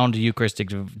around Eucharistic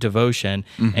devotion,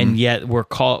 and yet we're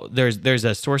called. There's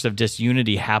a source of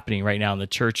disunity happening right now in the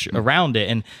church around it,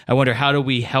 and I wonder how do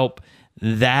we help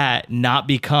that not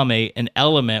become an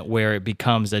element where it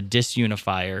becomes a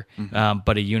disunifier,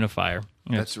 but a unifier.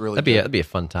 Yeah. That's really that'd be a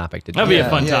fun topic to do. That'd be a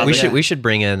fun topic. We should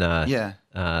bring in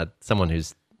someone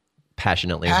who's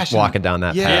passionately walking down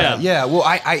that path. Yeah. Well,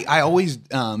 I always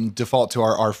default to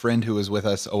our friend who was with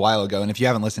us a while ago, and if you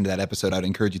haven't listened to that episode, I'd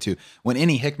encourage you to. When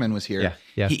Annie Hickman was here,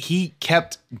 he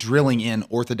kept drilling in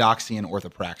orthodoxy and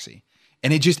orthopraxy.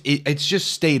 And it's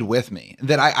just stayed with me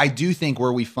that I do think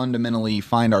where we fundamentally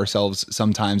find ourselves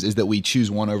sometimes is that we choose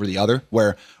one over the other,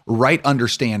 where right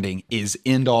understanding is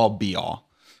end all be all,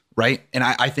 right? And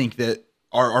I think that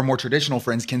our more traditional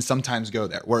friends can sometimes go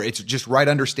there, where it's just right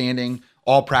understanding,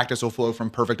 all practice will flow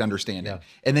from perfect understanding. Yeah.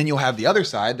 And then you'll have the other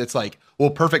side that's like, well,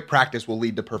 perfect practice will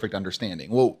lead to perfect understanding.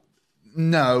 Well,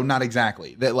 No, not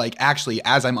exactly. That like actually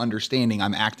as I'm understanding,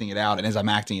 I'm acting it out. And as I'm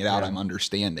acting it out, I'm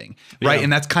understanding. Right.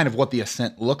 And that's kind of what the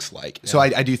ascent looks like. So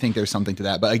I do think there's something to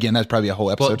that. But again, that's probably a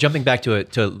whole episode. Well, jumping back to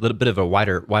a little bit of a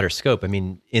wider scope. I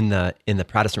mean, in the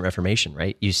Protestant Reformation,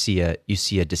 right? You see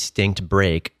a distinct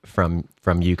break from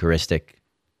Eucharistic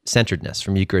centeredness,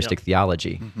 from Eucharistic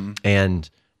theology. And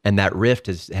that rift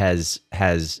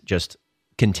has just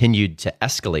continued to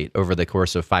escalate over the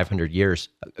course of 500 years.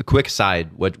 A quick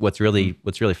side, what's really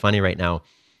funny right now,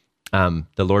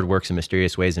 the Lord works in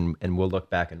mysterious ways, and we'll look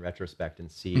back in retrospect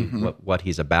and see what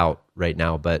he's about right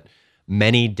now. But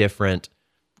many different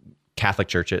Catholic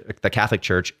churches, the Catholic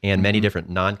Church, and many different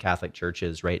non-Catholic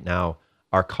churches right now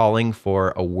are calling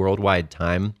for a worldwide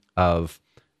time of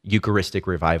Eucharistic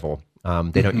revival.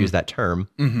 They don't use that term.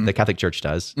 The Catholic Church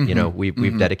does. You know,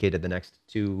 we've dedicated the next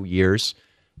 2 years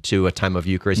to a time of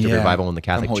Eucharistic revival in the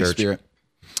Catholic Church. Spirit.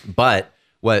 But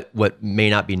what may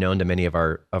not be known to many of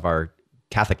our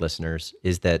Catholic listeners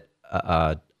is that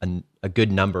a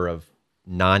good number of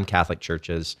non-Catholic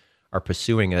churches are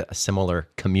pursuing a similar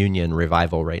communion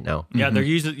revival right now. Yeah, they're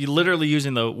literally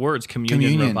using the words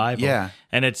communion revival. Yeah,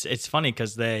 and it's funny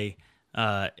because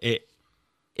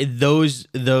those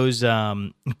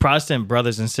Protestant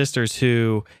brothers and sisters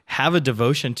who have a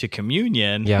devotion to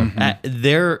communion,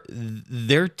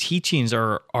 their teachings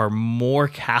are more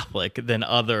Catholic than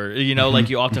other. You know, like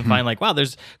you often find like, wow,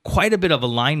 there's quite a bit of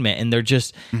alignment, and they're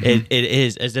just it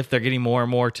is as if they're getting more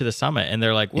and more to the summit, and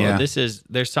they're like, well,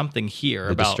 there's something here.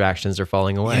 The distractions are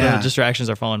falling away. Yeah, the distractions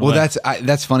are falling away. Well,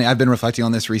 that's funny. I've been reflecting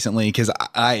on this recently because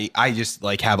I just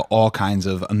like have all kinds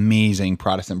of amazing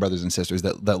Protestant brothers and sisters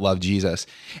that love Jesus.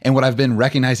 And what I've been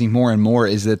recognizing more and more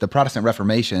is that the Protestant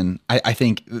Reformation, I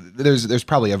think there's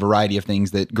probably a variety of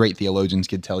things that great theologians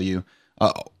could tell you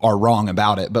are wrong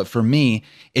about it. But for me,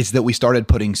 it's that we started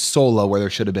putting sola where there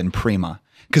should have been prima,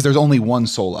 because there's only one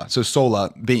sola. So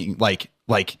sola being like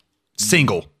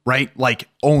single, right? Like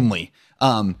only.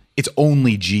 It's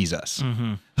only Jesus,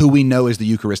 who we know is the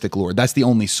Eucharistic Lord. That's the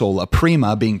only sola.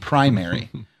 Prima being primary,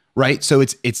 right? So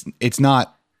it's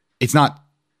not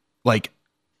like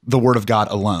the Word of God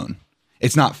alone.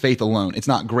 It's not faith alone. It's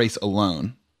not grace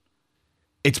alone.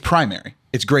 It's primary.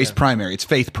 It's grace primary. It's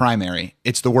faith primary.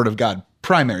 It's the Word of God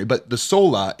primary. But the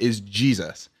sola is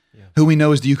Jesus, who we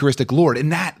know is the Eucharistic Lord.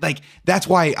 And that's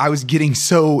why I was getting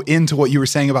so into what you were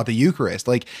saying about the Eucharist.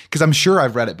 Like, because I'm sure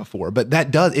I've read it before, but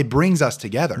it brings us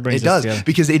together. It does.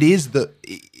 Because it is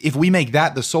if we make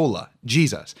that the sola,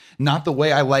 Jesus, not the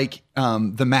way I like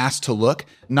the Mass to look,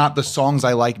 not the songs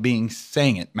I like being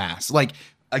sang at Mass. Like,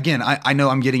 again, I know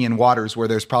I'm getting in waters where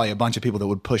there's probably a bunch of people that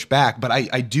would push back, but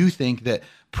I do think that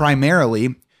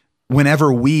primarily,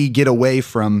 whenever we get away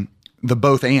from the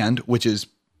both and, which is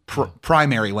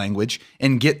primary language,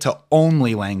 and get to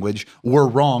only language, we're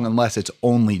wrong unless it's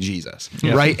only Jesus,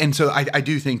 right? And so I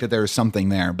do think that there's something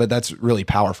there, but that's really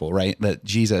powerful, right? That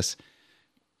Jesus,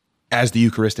 as the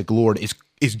Eucharistic Lord,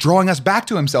 is drawing us back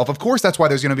to himself. Of course, that's why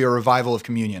there's going to be a revival of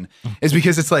communion, is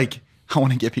because it's like, I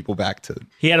want to get people back to.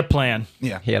 He had a plan.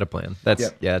 Yeah, he had a plan.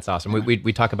 That's awesome.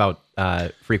 We talk about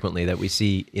frequently that we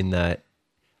see in the.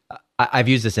 I've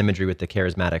used this imagery with the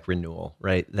charismatic renewal,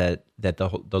 right? That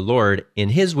the Lord, in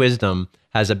His wisdom,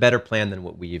 has a better plan than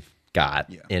what we've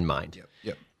got in mind.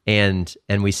 And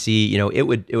we see, it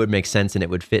would make sense, and it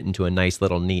would fit into a nice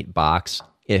little neat box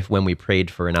if, when we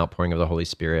prayed for an outpouring of the Holy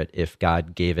Spirit, if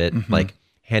God gave it, like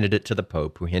handed it to the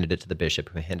Pope, who handed it to the bishop,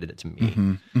 who handed it to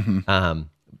me.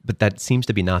 But that seems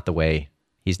to be not the way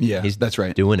he's that's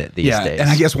right. doing it these days. And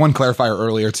I guess one clarifier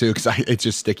earlier too, because it's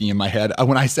just sticking in my head.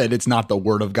 When I said it's not the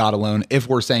Word of God alone, if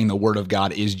we're saying the Word of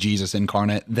God is Jesus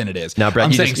incarnate, then it is. Now,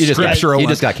 Brad, you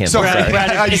just got canceled. Brad,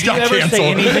 I just got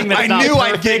canceled. I knew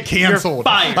I'd get canceled.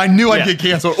 I knew I'd get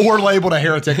canceled or labeled a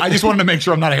heretic. I just wanted to make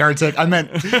sure I'm not a heretic. I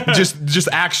meant just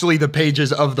actually the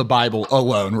pages of the Bible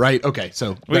alone, right? Okay,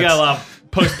 so we got a lot of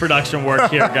post-production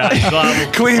work here, guys.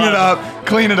 Clean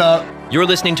it up. You're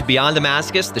listening to Beyond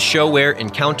Damascus, the show where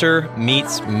encounter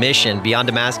meets mission. Beyond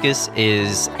Damascus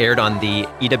is aired on the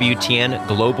EWTN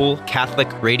Global Catholic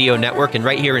Radio Network and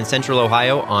right here in Central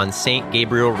Ohio on St.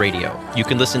 Gabriel Radio. You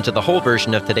can listen to the whole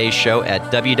version of today's show at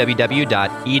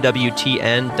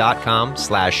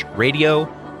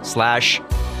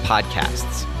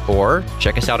www.ewtn.com/radio/podcasts. Or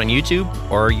check us out on YouTube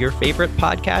or your favorite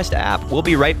podcast app. We'll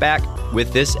be right back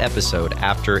with this episode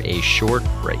after a short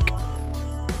break.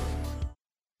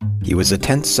 He was a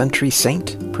 10th century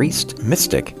saint, priest,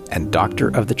 mystic, and doctor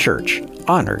of the Church,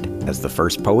 honored as the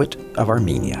first poet of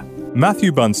Armenia.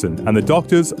 Matthew Bunsen and the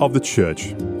Doctors of the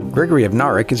Church. Gregory of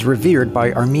Narek is revered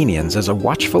by Armenians as a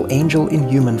watchful angel in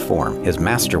human form. His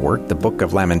masterwork, the Book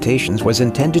of Lamentations, was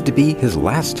intended to be his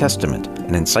last testament,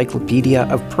 an encyclopedia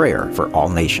of prayer for all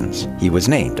nations. He was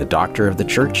named a Doctor of the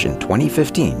Church in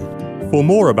 2015. For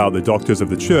more about the Doctors of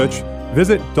the Church,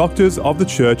 visit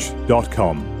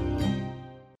doctorsofthechurch.com.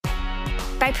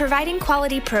 By providing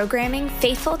quality programming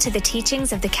faithful to the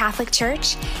teachings of the Catholic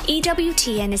Church,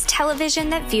 EWTN is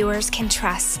television that viewers can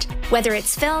trust. Whether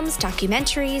it's films,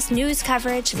 documentaries, news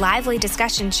coverage, lively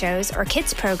discussion shows, or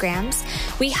kids programs,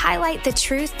 we highlight the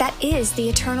truth that is the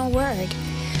eternal Word.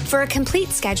 For a complete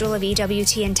schedule of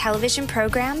EWTN television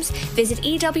programs, visit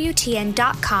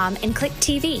EWTN.com and click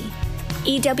TV.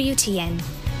 EWTN,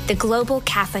 the Global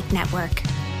Catholic Network.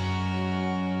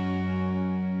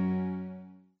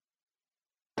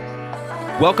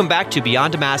 Welcome back to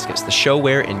Beyond Damascus, the show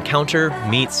where encounter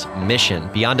meets mission.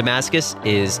 Beyond Damascus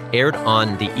is aired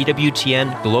on the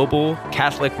EWTN Global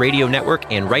Catholic Radio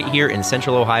Network and right here in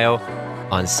Central Ohio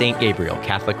on St. Gabriel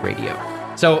Catholic Radio.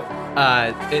 So,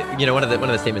 one of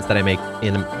the statements that I make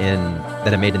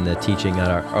that I made in the teaching at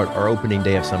our opening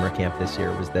day of summer camp this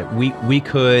year was that we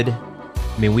could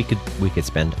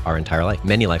spend our entire life,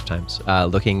 many lifetimes,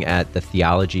 looking at the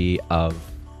theology of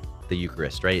the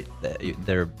Eucharist, right?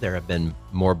 There have been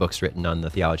more books written on the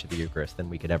theology of the Eucharist than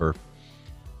we could ever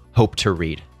hope to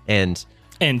read. And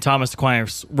Thomas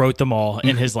Aquinas wrote them all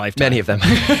in his lifetime. Many of them.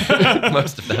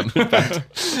 Most of them.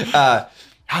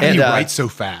 How did he write so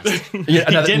fast? He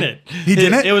didn't. He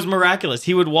didn't? It was miraculous.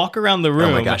 He would walk around the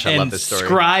room I love and this story.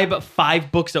 scribe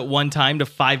 5 books at one time to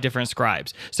 5 different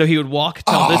scribes. So he would walk,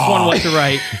 tell this one what to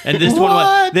write, and this one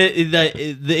what.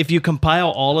 If you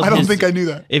compile all of I don't think I knew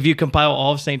that. If you compile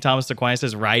all of St. Thomas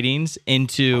Aquinas' writings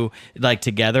into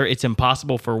together, it's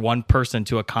impossible for one person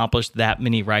to accomplish that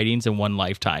many writings in one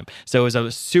lifetime. So it was a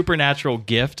supernatural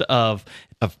gift of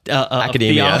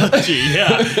academia. Theology.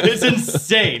 Yeah, it's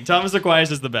insane. Thomas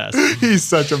Aquinas is the best. He's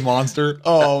such a monster.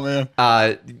 Oh man.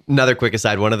 Another quick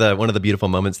aside. One of the beautiful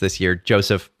moments this year,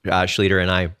 Joseph Schleter and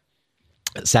I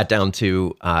sat down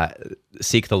to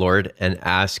seek the Lord and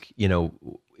ask,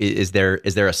 is there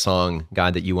a song,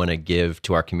 God, that you want to give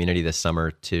to our community this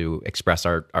summer to express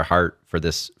our heart for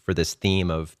this theme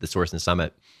of the Source and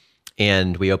Summit?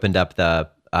 And we opened up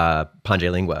the Pange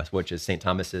Lingua, which is St.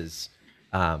 Thomas's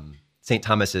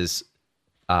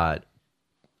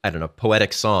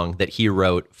poetic song that he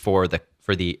wrote for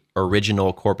the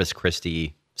original Corpus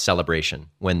Christi celebration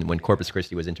when Corpus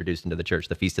Christi was introduced into the church,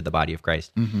 the Feast of the Body of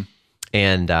Christ. Mm-hmm.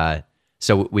 And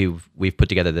so we've put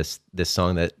together this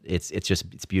song that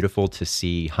it's beautiful to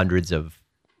see hundreds of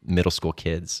middle school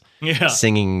kids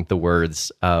singing the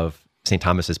words of St.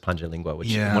 Thomas's Pange Lingua,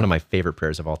 which is one of my favorite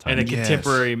prayers of all time. And a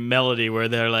contemporary melody where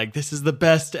they're like, "This is the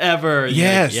best ever."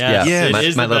 Yes, it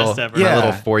is the best ever. My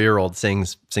little 4-year-old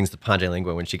sings the Pange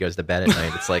Lingua when she goes to bed at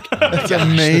night. It's like, it's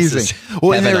amazing.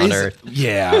 Heaven on earth.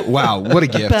 Yeah, wow, what a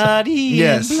gift. Body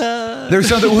and blood. There's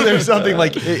something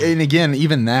like, and again,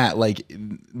 even that, like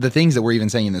the things that we're even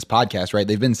saying in this podcast, right?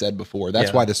 They've been said before.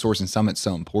 That's why the Source and Summit's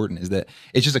so important. Is that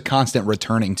it's just a constant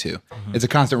returning to. Mm-hmm. It's a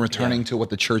constant returning to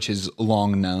what the church has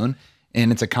long known.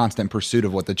 And it's a constant pursuit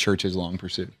of what the church has long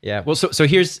pursued. Yeah. Well, so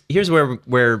here's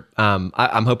where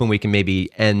I'm hoping we can maybe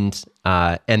end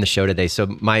the show today. So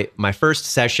my first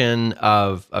session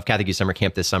of Catholic Youth Summer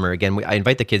Camp this summer. Again, I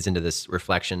invite the kids into this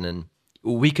reflection, and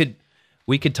we could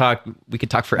talk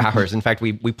for hours. In fact,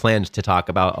 we planned to talk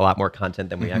about a lot more content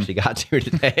than we actually got to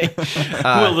today.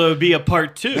 Will there be a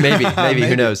part 2? Maybe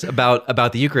who knows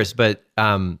about the Eucharist, but.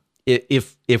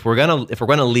 If we're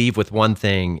gonna leave with one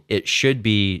thing, it should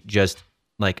be just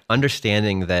like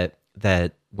understanding that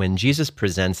when Jesus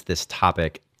presents this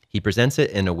topic, he presents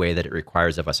it in a way that it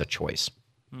requires of us a choice.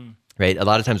 Right? A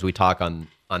lot of times we talk on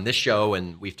this show,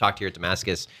 and we've talked here at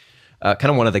Damascus. Kind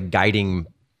of one of the guiding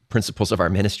principles of our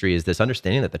ministry is this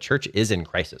understanding that the church is in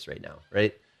crisis right now.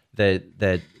 Right?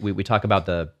 That we talk about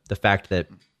the fact that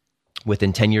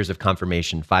within 10 years of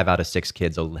confirmation, 5 out of 6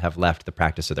 kids will have left the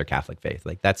practice of their Catholic faith.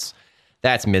 Like that's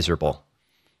miserable.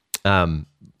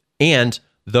 And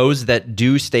those that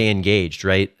do stay engaged,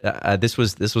 right? This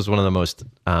was one of the most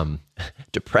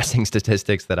depressing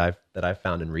statistics that I've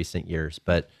found in recent years.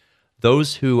 But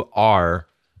those who are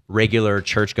regular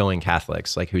church-going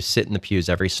Catholics, like who sit in the pews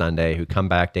every Sunday, who come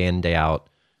back day in, day out,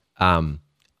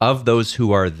 of those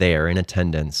who are there in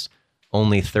attendance,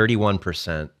 only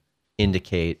 31%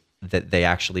 indicate that they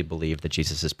actually believe that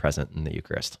Jesus is present in the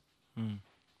Eucharist.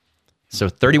 So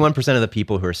 31% of the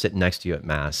people who are sitting next to you at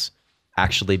Mass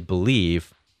actually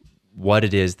believe what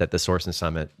it is that the Source and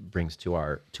Summit brings to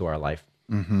our life.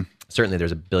 Mm-hmm. Certainly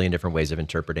there's a billion different ways of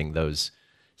interpreting those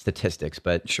statistics,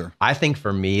 but sure. I think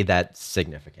for me that's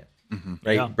significant.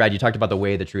 Right, Yeah. Brad, you talked about the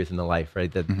way, the truth, and the life,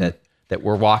 right? That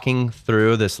we're walking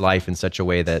through this life in such a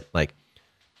way that like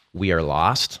we are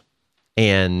lost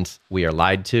and we are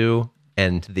lied to,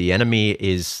 and the enemy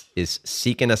is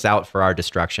seeking us out for our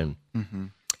destruction.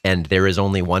 And there is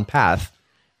only one path,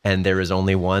 and there is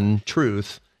only one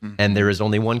truth, and there is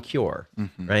only one cure,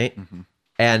 right?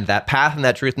 And that path and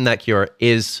that truth and that cure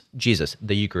is Jesus,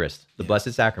 the Eucharist, the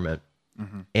Blessed Sacrament.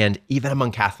 And even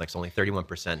among Catholics, only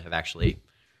 31% have actually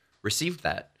received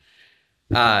that.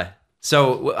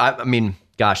 So I mean,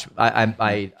 gosh,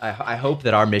 I hope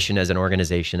that our mission as an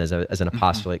organization, as an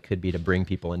apostolate, could be to bring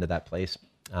people into that place.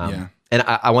 And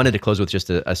I wanted to close with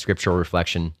just a scriptural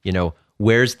reflection. You know,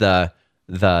 where's the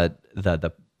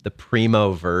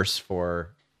primo verse for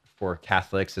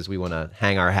Catholics as we want to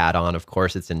hang our hat on? Of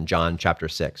course, it's in John chapter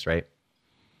 6, right?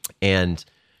 And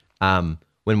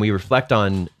when we reflect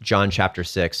on John chapter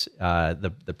 6,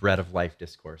 the bread of life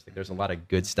discourse, like there's a lot of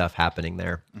good stuff happening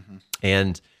there.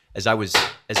 And as I was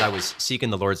seeking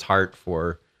the Lord's heart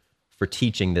for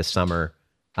teaching this summer,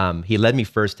 he led me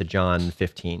first to John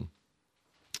 15.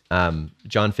 John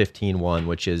 15:1,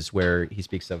 which is where he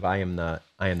speaks of I am the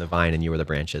vine and you are the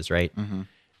branches, right?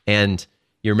 And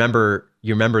you remember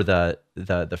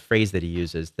the phrase that he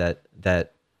uses, that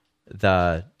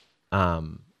the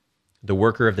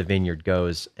worker of the vineyard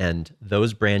goes, and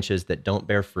those branches that don't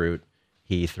bear fruit,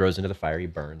 he throws into the fire, he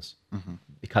burns,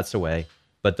 he cuts away.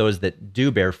 But those that do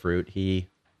bear fruit, he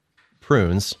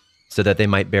prunes so that they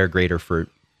might bear greater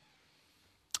fruit.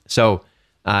 So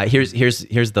here's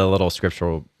the little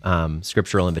scriptural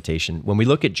invitation. When we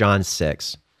look at John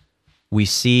 6, we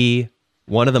see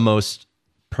one of the most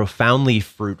profoundly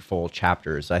fruitful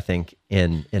chapters, I think,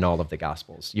 in all of the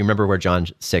Gospels. You remember where John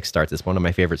 6 starts. It's one of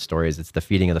my favorite stories. It's the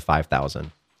feeding of the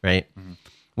 5,000, right?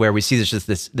 Where we see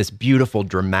this beautiful,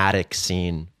 dramatic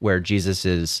scene where Jesus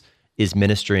is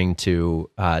ministering to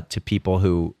people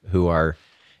who are,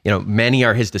 you know, many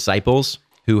are his disciples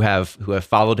who have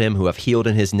followed him, who have healed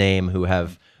in his name, who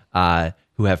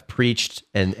have preached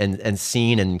and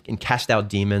seen and cast out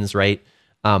demons, right?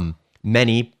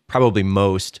 Many, probably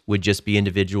most, would just be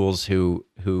individuals who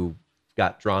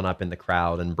got drawn up in the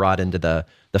crowd and brought into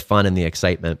the fun and the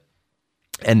excitement.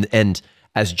 And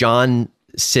as John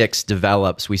 6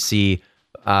 develops, we see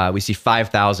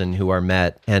 5,000 who are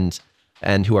met and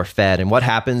who are fed. And what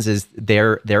happens is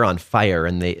they're on fire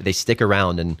and they stick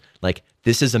around, and like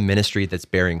this is a ministry that's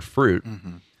bearing fruit.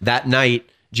 That night,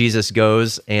 Jesus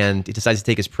goes and he decides to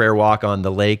take his prayer walk on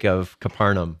the lake of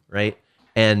Capernaum, right?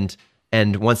 And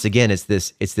once again, it's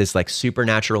this like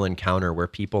supernatural encounter where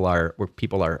people are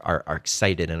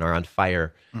excited and are on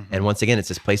fire. And once again, it's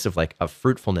this place of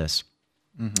fruitfulness.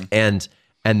 And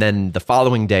then the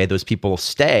following day, those people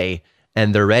stay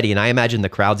and they're ready. And I imagine the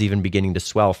crowd's even beginning to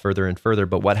swell further and further.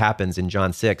 But what happens in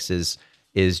John 6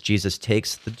 is Jesus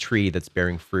takes the tree that's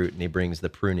bearing fruit and he brings the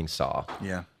pruning saw.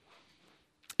 Yeah.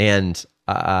 And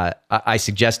I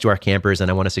suggest to our campers,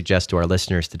 and I want to suggest to our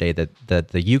listeners today, that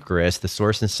the Eucharist, the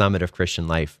source and summit of Christian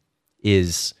life,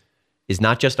 is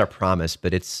not just our promise,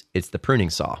 but it's the pruning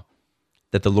saw.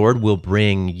 That the Lord will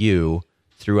bring you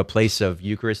through a place of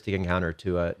Eucharistic encounter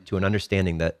to an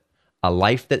understanding that a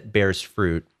life that bears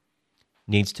fruit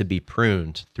needs to be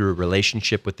pruned through a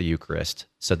relationship with the Eucharist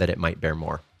so that it might bear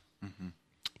more.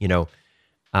 You know,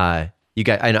 you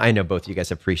guys, I know both of you guys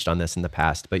have preached on this in the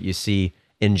past, but you see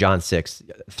in John 6,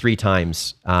 3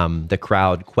 times the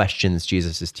crowd questions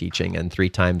Jesus' teaching, and 3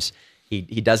 times he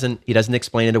doesn't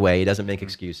explain it away, he doesn't make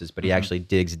excuses, but he actually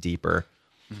digs deeper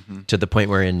to the point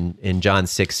where in John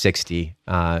 6:60,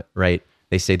 right,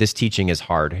 they say, this teaching is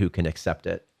hard, who can accept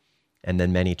it? And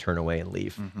then many turn away and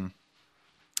leave.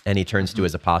 And he turns to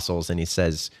his apostles and he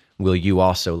says, will you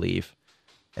also leave?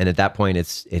 And at that point,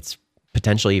 it's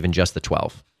potentially even just the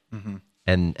 12.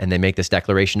 And they make this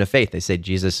declaration of faith. They say,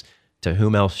 Jesus, to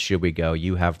whom else should we go?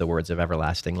 You have the words of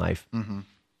everlasting life.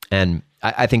 And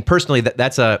I think personally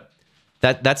that's a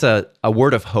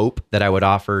word of hope that I would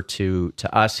offer to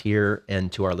us here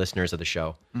and to our listeners of the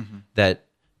show. That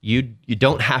you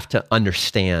don't have to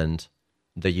understand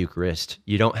the Eucharist.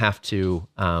 You don't have to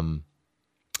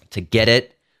get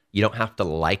it. You don't have to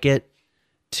like it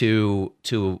to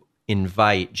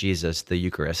invite Jesus, the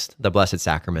Eucharist, the Blessed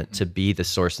Sacrament, to be the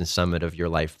source and summit of your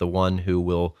life, the one who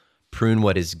will prune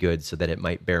what is good so that it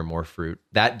might bear more fruit.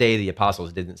 That day, the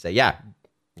apostles didn't say, yeah,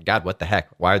 God, what the heck?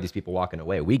 Why are these people walking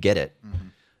away? We get it.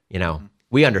 You know,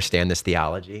 we understand this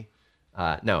theology.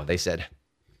 No, they said,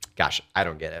 gosh, I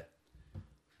don't get it,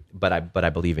 but I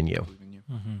believe in you.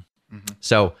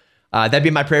 So that'd be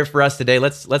my prayer for us today.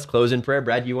 Let's close in prayer.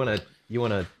 Brad, you want You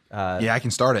want to? Yeah, I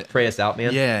can start it. Pray us out,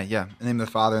 man. Yeah. In the name of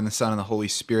the Father and the Son and the Holy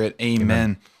Spirit.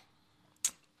 Amen.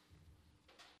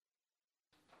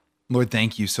 Lord,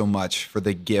 thank you so much for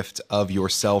the gift of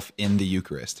yourself in the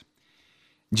Eucharist.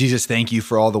 Jesus, thank you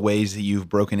for all the ways that you've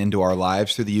broken into our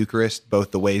lives through the Eucharist,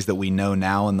 both the ways that we know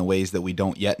now and the ways that we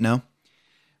don't yet know.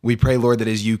 We pray, Lord, that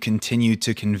as you continue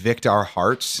to convict our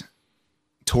hearts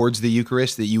towards the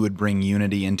Eucharist, that you would bring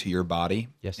unity into your body,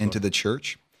 into the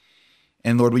church.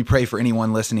 And Lord, we pray for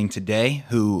anyone listening today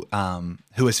who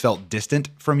has felt distant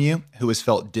from you, who has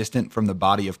felt distant from the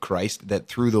body of Christ, that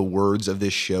through the words of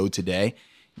this show today,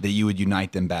 that you would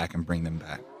unite them back and bring them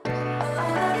back.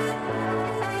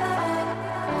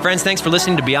 Friends, thanks for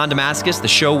listening to Beyond Damascus, the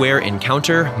show where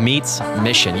encounter meets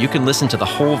mission. You can listen to the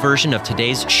whole version of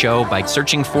today's show by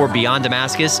searching for Beyond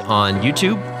Damascus on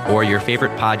YouTube or your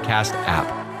favorite podcast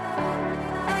app.